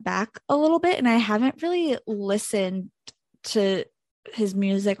stepped back a little bit, and I haven't really listened to his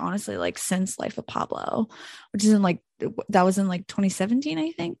music honestly like since Life of Pablo, which is that was in like 2017,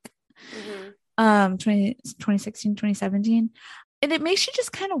 I think. 2016, 2017. And it makes you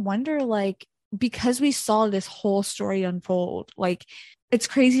just kind of wonder, like, because we saw this whole story unfold, like it's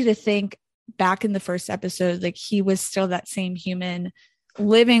crazy to think back in the first episode, like he was still that same human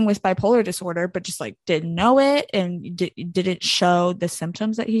living with bipolar disorder, but just like didn't know it and didn't show the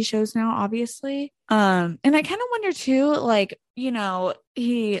symptoms that he shows now, obviously. And I kind of wonder too, like,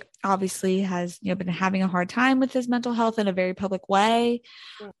 he obviously has, been having a hard time with his mental health in a very public way.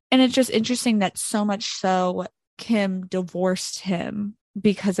 And it's just interesting that so much so Kim divorced him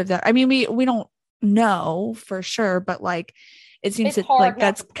because of that. I mean, we don't know for sure, but like it seems it's hard like not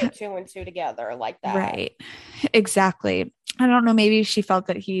that's to put two and two together like that. Right. Exactly. I don't know. Maybe she felt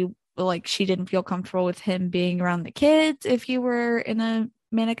that she didn't feel comfortable with him being around the kids if you were in a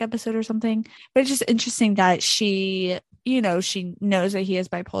manic episode or something. But it's just interesting that she knows that he has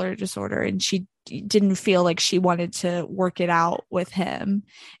bipolar disorder, and she didn't feel like she wanted to work it out with him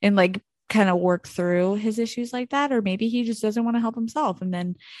and like kind of work through his issues like that. Or maybe he just doesn't want to help himself. And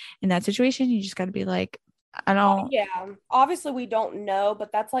then in that situation, you just got to be like, I don't. Yeah, obviously we don't know,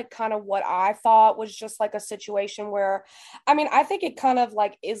 but that's like kind of what I thought was just like a situation where, I mean, I think it kind of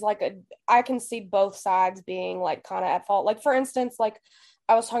like is like I can see both sides being like kind of at fault. Like for instance, like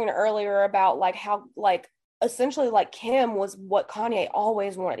I was talking earlier about like how like essentially like Kim was what Kanye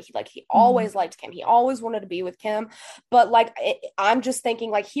always wanted. He Mm-hmm. always liked Kim. He always wanted to be with Kim. But like I'm just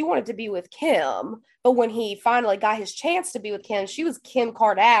thinking like he wanted to be with Kim, but when he finally got his chance to be with Kim, she was Kim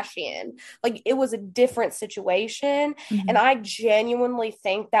Kardashian. Like it was a different situation. And Mm-hmm. I genuinely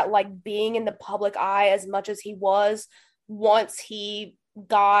think that like being in the public eye as much as he was once he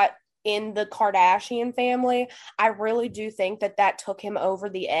got in the Kardashian family, I really do think that that took him over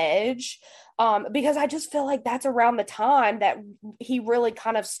the edge. Because I just feel like that's around the time that he really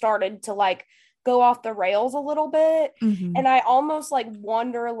kind of started to like go off the rails a little bit. Mm-hmm. And I almost like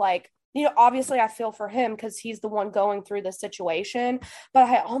wonder, like, obviously I feel for him because he's the one going through the situation, but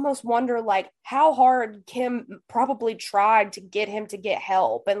I almost wonder like how hard Kim probably tried to get him to get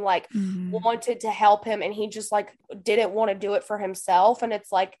help and like Mm-hmm. wanted to help him, and he just like didn't want to do it for himself. And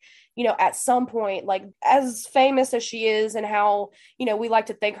it's like, at some point, like as famous as she is and how, we like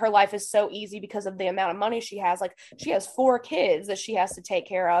to think her life is so easy because of the amount of money she has, like she has 4 kids that she has to take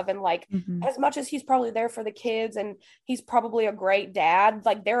care of. And like, Mm-hmm. as much as he's probably there for the kids and he's probably a great dad,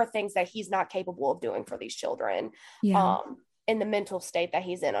 like there are things that he's not capable of doing for these children. Yeah. In the mental state that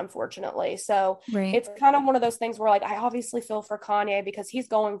he's in, unfortunately. So Right. it's kind of one of those things where like I obviously feel for Kanye because he's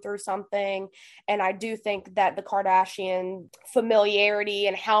going through something. And I do think that the Kardashian familiarity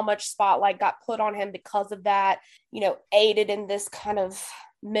and how much spotlight got put on him because of that, aided in this kind of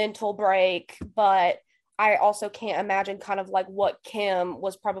mental break. But I also can't imagine kind of like what Kim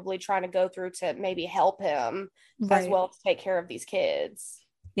was probably trying to go through to maybe help him as Right. well to take care of these kids.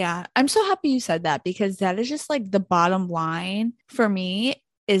 Yeah. I'm so happy you said that because that is just like the bottom line for me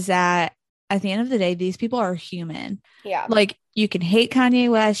is that at the end of the day, these people are human. Yeah. Like you can hate Kanye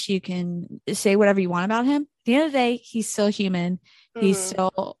West, you can say whatever you want about him. At the end of the day, he's still human. He Mm-hmm.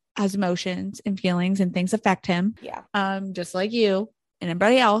 still has emotions and feelings and things affect him. Yeah. Just like you and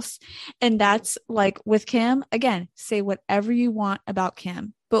everybody else. And that's like with Kim, again, say whatever you want about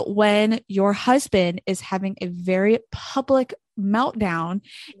Kim. But when your husband is having a very public meltdown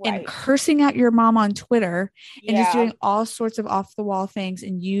and Right. cursing at your mom on Twitter and just Yeah. doing all sorts of off the wall things,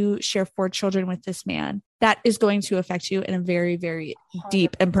 and you share 4 children with this man, that is going to affect you in a very, very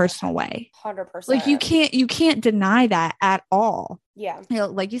deep and 100%. personal way. Like 100%. you can't deny that at all. Yeah.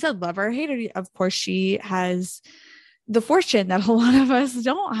 Like you said, love her or hate her. Of course, she has the fortune that a lot of us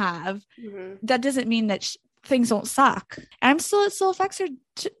don't have. Mm-hmm. That doesn't mean that things don't suck. And it still affects her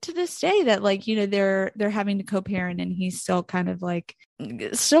to this day that like, they're having to co-parent and he's still kind of like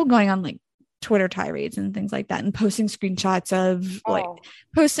still going on like Twitter tirades and things like that and posting screenshots of like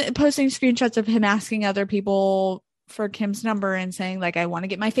posting screenshots of him asking other people for Kim's number and saying like, I want to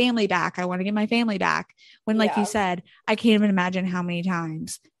get my family back. I want to get my family back. When, like you Yeah. said, I can't even imagine how many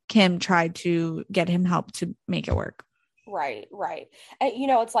times Kim tried to get him help to make it work. Right, right. And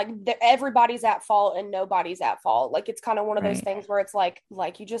it's like everybody's at fault and nobody's at fault. Like it's kind of one of those Right. things where it's like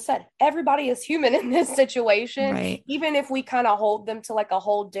you just said, everybody is human in this situation, Right. even if we kind of hold them to like a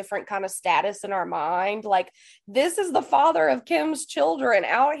whole different kind of status in our mind. Like this is the father of Kim's children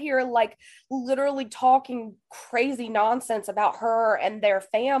out here, like literally talking crazy nonsense about her and their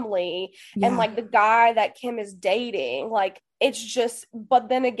family, and Yeah. like the guy that Kim is dating, like it's just, but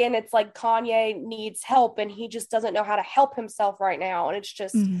then again, it's like Kanye needs help and he just doesn't know how to help himself right now. And it's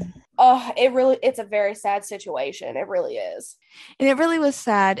just, Mhm. it's a very sad situation. It really is. And it really was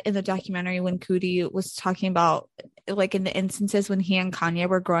sad in the documentary when Cootie was talking about like in the instances when he and Kanye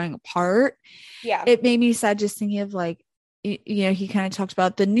were growing apart. Yeah. It made me sad just thinking of like, he kind of talked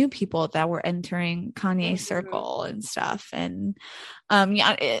about the new people that were entering Kanye's circle and stuff. And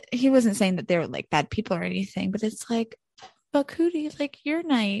he wasn't saying that they were like bad people or anything, but it's like, but Cootie, like, you're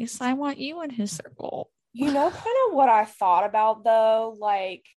nice. I want you in his circle. Kind of what I thought about though,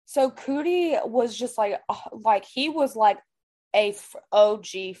 like, so Cootie was just like he was like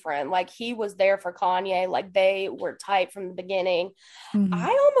OG friend. Like he was there for Kanye. Like they were tight from the beginning. Mm-hmm.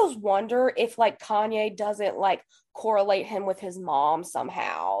 I almost wonder if like Kanye doesn't like correlate him with his mom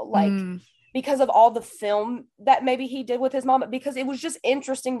somehow. Like because of all the film that maybe he did with his mom, because it was just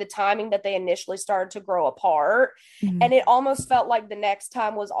interesting the timing that they initially started to grow apart. Mm-hmm. And it almost felt like the next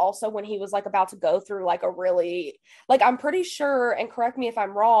time was also when he was like about to go through like a really, like I'm pretty sure, and correct me if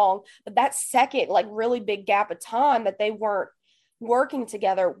I'm wrong, but that second like really big gap of time that they weren't working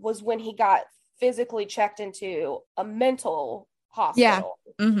together was when he got physically checked into a mental hospital.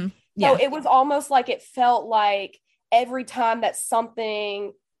 Yeah. Mm-hmm. So Yeah. it was almost like it felt like every time that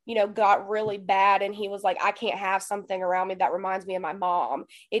something got really bad and he was like, I can't have something around me that reminds me of my mom,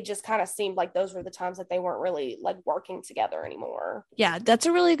 it just kind of seemed like those were the times that they weren't really like working together anymore. Yeah, that's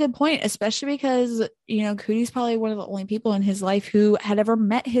a really good point, especially because, Cootie's probably one of the only people in his life who had ever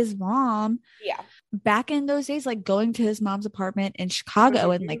met his mom. Yeah. back in those days, like going to his mom's apartment in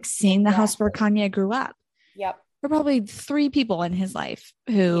Chicago and like seeing the house where Exactly. Kanye grew up. Yep. There are probably 3 people in his life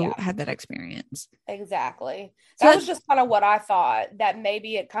who Yeah. had that experience. Exactly. So That was just kind of what I thought, that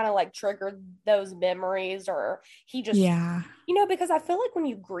maybe it kind of like triggered those memories, or he just, yeah. because I feel like when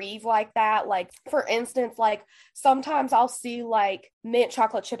you grieve like that, like for instance, like sometimes I'll see like mint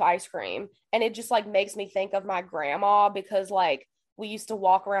chocolate chip ice cream and it just like makes me think of my grandma, because like we used to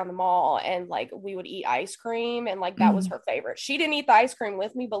walk around the mall and like we would eat ice cream and like that was Mm, her favorite. She didn't eat the ice cream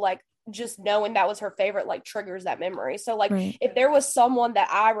with me, but like just knowing that was her favorite like triggers that memory. So like right. if there was someone that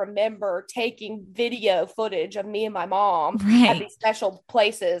I remember taking video footage of me and my mom at Right. these special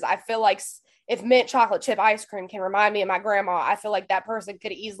places, I feel like if mint chocolate chip ice cream can remind me of my grandma, I feel like that person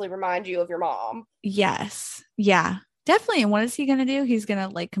could easily remind you of your mom. Yes. Yeah. Definitely. And what is he going to do? He's going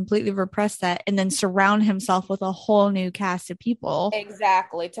to like completely repress that and then surround himself with a whole new cast of people,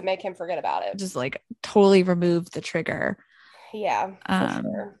 Exactly, to make him forget about it. just like totally remove the trigger. Yeah, for Um,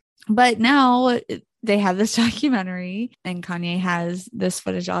 sure. but now they have this documentary and Kanye has this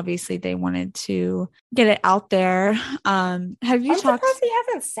footage. Obviously, they wanted to get it out there. Have you I'm talked? surprised he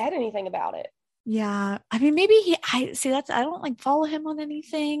hasn't said anything about it. Yeah, I mean, maybe I see that's, I don't like follow him on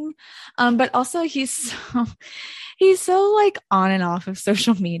anything. But also he's so like on and off of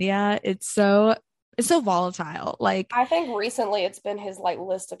social media. It's so volatile. Like, I think recently it's been his like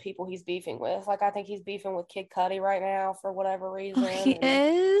list of people he's beefing with. Like I think he's beefing with Kid Cudi right now for whatever oh, reason. he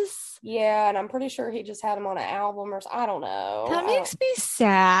And is. yeah, and I'm pretty sure he just had him on an album, or I don't know. That makes me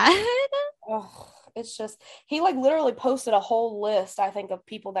sad. Oh, it's just he like literally posted a whole list, I think, of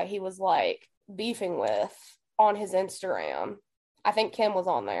people that he was like beefing with on his Instagram. I think Kim was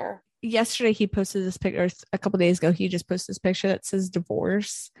on there. Yesterday he posted this picture, a couple days ago he just posted this picture that says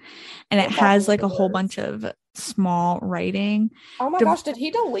divorce, and it What's up has with like a whole divorce? bunch of small writing. Oh my Div- gosh, did he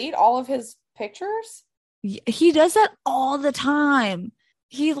delete all of his pictures? he does that all the time.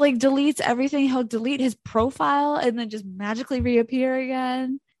 He like deletes everything. He'll delete his profile and then just magically reappear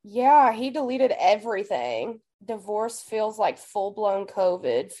again. Yeah, he deleted everything. Divorce feels like full-blown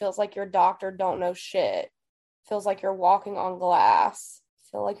COVID. Feels like your doctor don't know shit. Feels like you're walking on glass.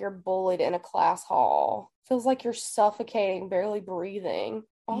 Feel like you're bullied in a class hall. Feels like you're suffocating, barely breathing.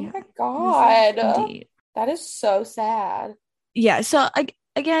 Oh Yeah, my this is God. deep. That is so sad. Yeah, so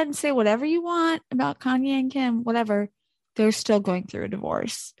again, say whatever you want about Kanye and Kim, whatever. They're still going through a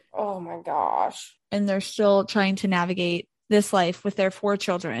divorce Oh my gosh. and they're still trying to navigate this life with their 4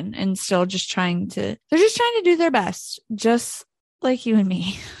 children and still they're just trying to do their best, just like you and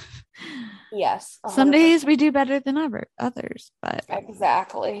me. Yes, Some days 100%. we do better than others, but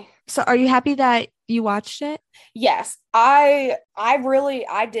Exactly. so are you happy that you watched it? Yes, I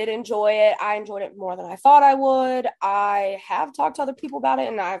did enjoy it. I enjoyed it more than I thought I would. I have talked to other people about it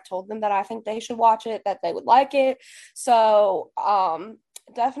and I've told them that I think they should watch it, that they would like it. So,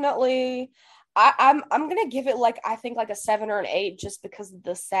 definitely I'm gonna give it like I think like a 7 or an 8 just because of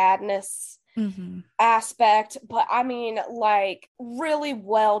the sadness Mm-hmm. aspect, but I mean like really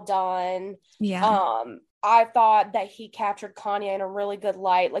well done. Yeah. I thought that he captured Kanye in a really good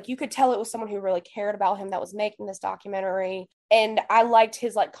light. Like you could tell it was someone who really cared about him that was making this documentary. And I liked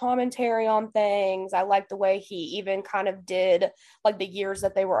his like commentary on things. I liked the way he even kind of did like the years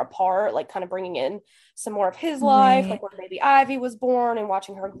that they were apart, like kind of bringing in some more of his life, Right. like when baby Ivy was born and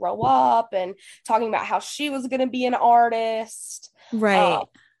watching her grow up and talking about how she was going to be an artist. Um, Right.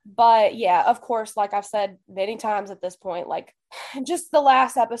 but yeah, of course, like I've said many times at this point, like just the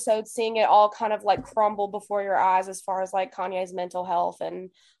last episode, seeing it all kind of like crumble before your eyes as far as like Kanye's mental health and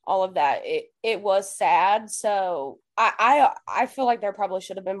all of that, it was sad. So I feel like there probably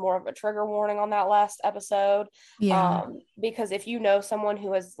should have been more of a trigger warning on that last episode. Yeah. Because if you know someone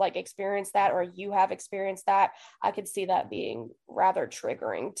who has like experienced that or you have experienced that, I could see that being rather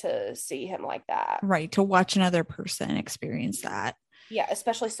triggering to see him like that. Right. To watch another person experience that. Yeah,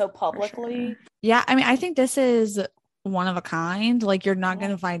 especially so For sure. publicly. Yeah. I mean, I think this is one of a kind. Like, you're not going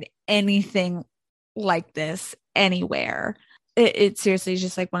Yeah. to find anything like this anywhere. It seriously is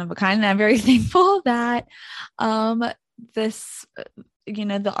just like one of a kind. And I'm very thankful that this,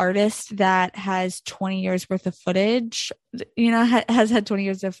 the artist that has 20 years worth of footage, has had 20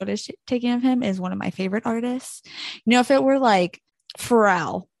 years of footage taken of him is one of my favorite artists. If it were like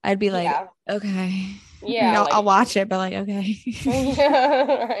Pharrell, I'd be like, Yeah. okay. Yeah, I'll like watch it, but like, okay.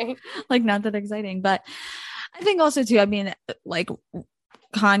 yeah, right. Like, not that exciting. But I think also too, I mean, like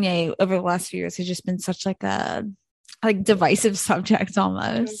Kanye over the last few years has just been such like a divisive subject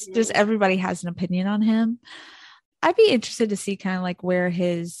almost. Just Mhm. everybody has an opinion on him. I'd be interested to see kind of like where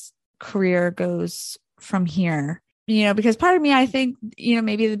his career goes from here. Because part of me, I think,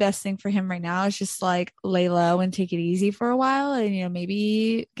 maybe the best thing for him right now is just like lay low and take it easy for a while and,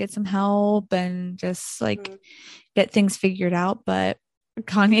 maybe get some help and just like get things figured out. But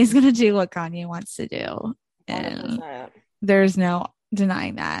Kanye's going to do what Kanye wants to do. And 100%. there's no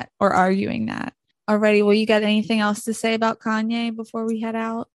denying that or arguing that. Alrighty. Well, you got anything else to say about Kanye before we head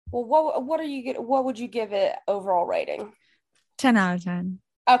out? Well, what would you give it overall rating? 10 out of 10.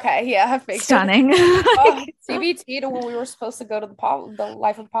 Okay, yeah, I figured. Stunning. CBT to when we were supposed to go to the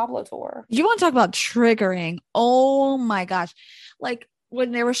Life of Pablo tour. You want to talk about triggering? Oh my gosh. Like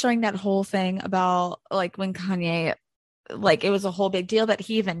when they were showing that whole thing about like when Kanye, like it was a whole big deal that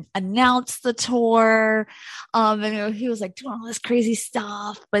he even announced the tour. And he was like doing all this crazy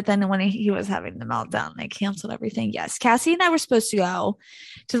stuff. But then when he was having the meltdown, they canceled everything. Yes. Cassie and I were supposed to go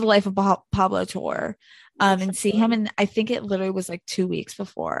to the Life of Pablo tour. And see him, and I think it literally was like 2 weeks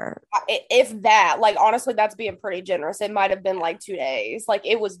before. If that, like, honestly, that's being pretty generous. It might have been like 2 days. Like,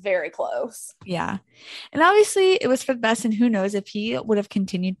 it was very close. Yeah. And obviously it was for the best, and who knows if he would have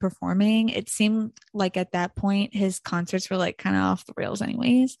continued performing. It seemed like at that point his concerts were like kind of off the rails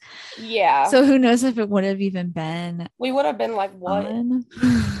anyways. Yeah. So who knows if it would have even been. We would have been like, what?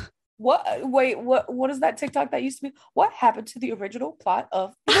 What is that TikTok that used to be? What happened to the original plot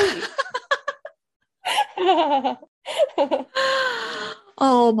of the movie?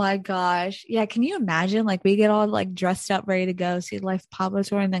 Oh my gosh. Yeah, can you imagine like we get all like dressed up ready to go see the Life Pablo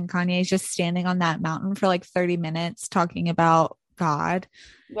tour and then Kanye's just standing on that mountain for like 30 minutes talking about God?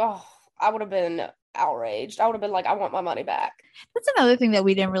 Oh, I would have been outraged. I would have been like, I want my money back. That's another thing that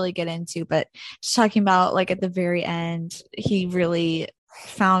we didn't really get into, but just talking about like at the very end, he really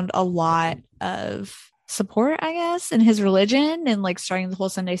found a lot of support, I guess, in his religion and like starting the whole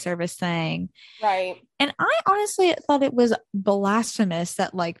Sunday service thing. Right. And I honestly thought it was blasphemous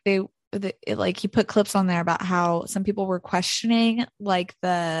that like like he put clips on there about how some people were questioning like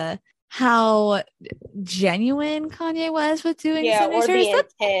how genuine Kanye was with doing Sunday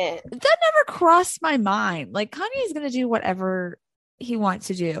service. That never crossed my mind. Like Kanye's gonna do whatever he wants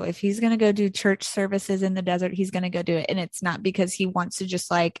to do. If he's gonna go do church services in the desert, he's gonna go do it. And it's not because he wants to just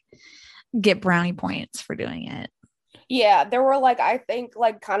like get brownie points for doing it. Yeah, there were like, I think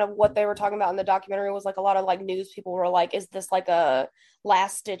like kind of what they were talking about in the documentary was like a lot of like news people were like, is this like a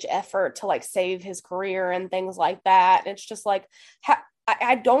last ditch effort to like save his career and things like that? And it's just like,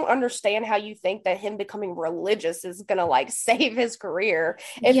 I don't understand how you think that him becoming religious is gonna like save his career.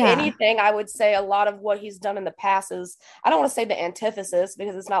 If anything, I would say a lot of what he's done in the past is, I don't want to say the antithesis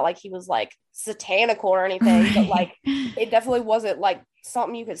because it's not like he was like satanical or anything, right. But like it definitely wasn't like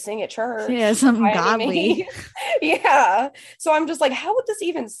something you could sing at church. Yeah, something godly. Yeah. So I'm just like, how would this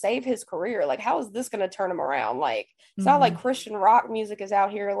even save his career? Like, how is this gonna turn him around? Like, it's not like Christian rock music is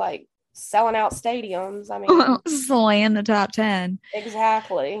out here like selling out stadiums. I mean, slaying the top 10.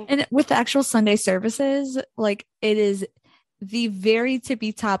 Exactly. And with the actual Sunday services, like it is the very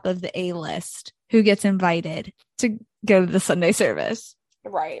tippy top of the A list who gets invited to go to the Sunday service.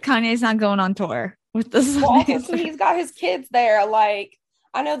 Right. Kanye's not going on tour with the Sunday service. He's got his kids there. Like,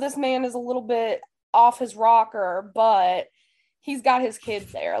 I know this man is a little bit off his rocker, but he's got his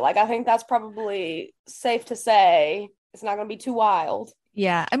kids there. Like, I think that's probably safe to say. It's not going to be too wild.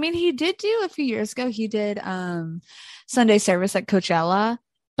 Yeah. I mean, he did do a few years ago, he did Sunday service at Coachella,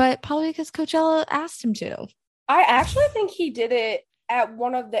 but probably because Coachella asked him to. I actually think he did it at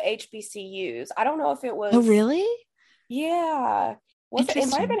one of the HBCUs. I don't know if it was. Oh, really? Yeah.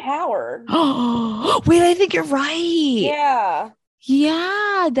 It might have been Howard. Oh, wait, I think you're right. Yeah.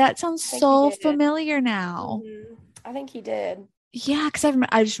 Yeah. That sounds so familiar now. Mm-hmm. I think he did. Yeah. Because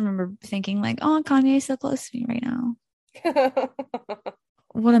I just remember thinking like, oh, Kanye's so close to me right now.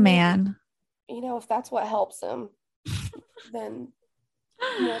 What a man. You know, if that's what helps him, then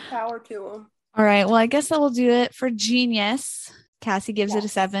more power to him. All right. Well, I guess that will do it for Genius. Cassie gives it a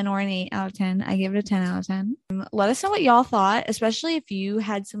 7 or an 8 out of 10. I give it a 10 out of 10. Let us know what y'all thought, especially if you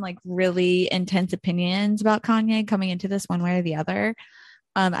had some like really intense opinions about Kanye coming into this one way or the other.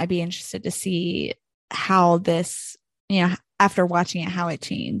 I'd be interested to see how this, after watching it, how it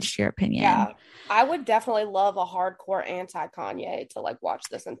changed your opinion. Yeah. I would definitely love a hardcore anti-Kanye to like watch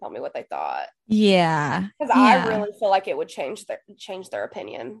this and tell me what they thought. Yeah. Because I really feel like it would change their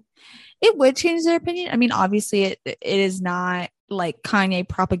opinion. It would change their opinion. I mean, obviously it is not like Kanye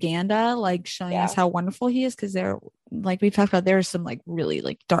propaganda, like showing us how wonderful he is. Cause there, like we've talked about, there are some like really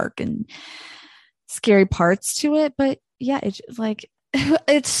like dark and scary parts to it. But yeah, it's like,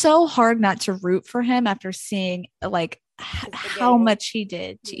 it's so hard not to root for him after seeing like how much he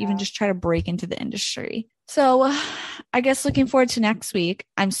did to even just try to break into the industry. So I guess looking forward to next week.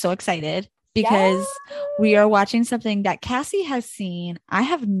 I'm so excited. Yeah. because we are watching something that Cassie has seen. I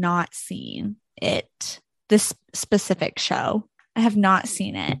have not seen it, this specific show. I have not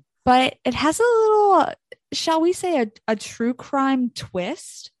seen it, but it has a little, shall we say, a true crime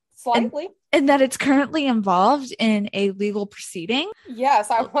twist. And Slightly. and that it's currently involved in a legal proceeding. Yes,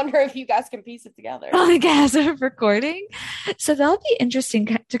 I wonder if you guys can piece it together. Like as of recording. So that'll be interesting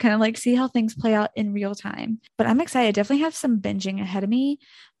to kind of like see how things play out in real time. But I'm excited. I definitely have some binging ahead of me,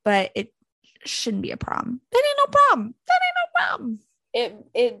 but it shouldn't be a problem. That ain't no problem. That ain't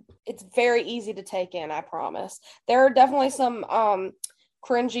no problem. It's very easy to take in, I promise. There are definitely some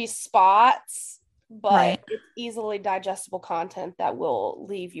cringy spots, but Right. it's easily digestible content that will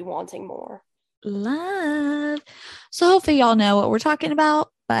leave you wanting more. Love. So hopefully y'all know what we're talking about.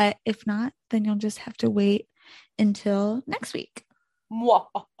 But if not, then you'll just have to wait until next week. Mwah.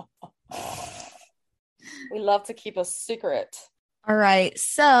 We love to keep a secret. All right.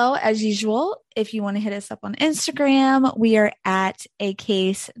 So as usual, if you want to hit us up on Instagram, we are at a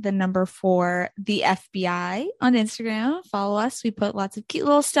case, the number 4, the FBI on Instagram. Follow us. We put lots of cute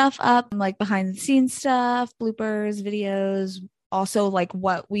little stuff up, like behind the scenes stuff, bloopers, videos, also like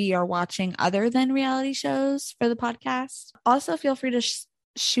what we are watching other than reality shows for the podcast. Also, feel free to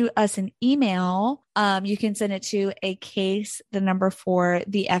shoot us an email. You can send it to a case, the number 4,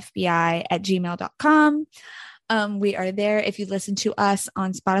 the FBI at gmail.com. We are there. If you listen to us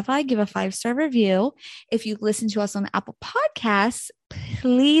on Spotify, give a 5-star review. If you listen to us on Apple Podcasts,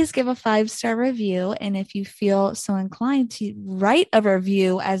 please give a 5-star review. And if you feel so inclined to write a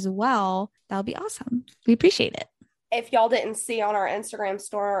review as well, that'll be awesome. We appreciate it. If y'all didn't see on our Instagram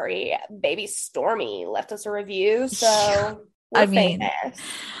story, baby Stormy left us a review. So we're famous.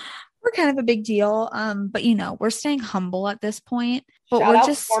 We're kind of a big deal. But we're staying humble at this point. But Shout we're out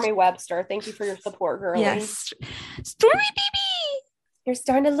just Stormy Webster. Thank you for your support, girlie. Yes. Stormy baby. You're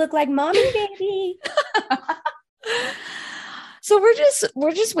starting to look like mommy, baby. So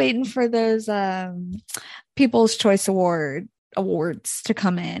we're just waiting for those People's Choice awards to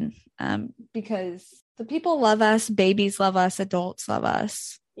come in. Because the people love us, babies love us, adults love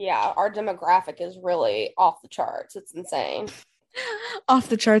us. Yeah, our demographic is really off the charts. It's insane. Off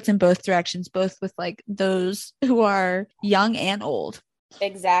the charts in both directions, both with like those who are young and old.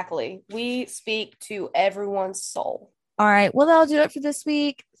 Exactly. We speak to everyone's soul. All right. Well, that'll do it for this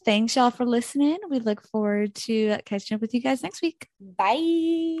week. Thanks, y'all, for listening. We look forward to catching up with you guys next week.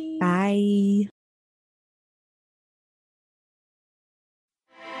 Bye. Bye.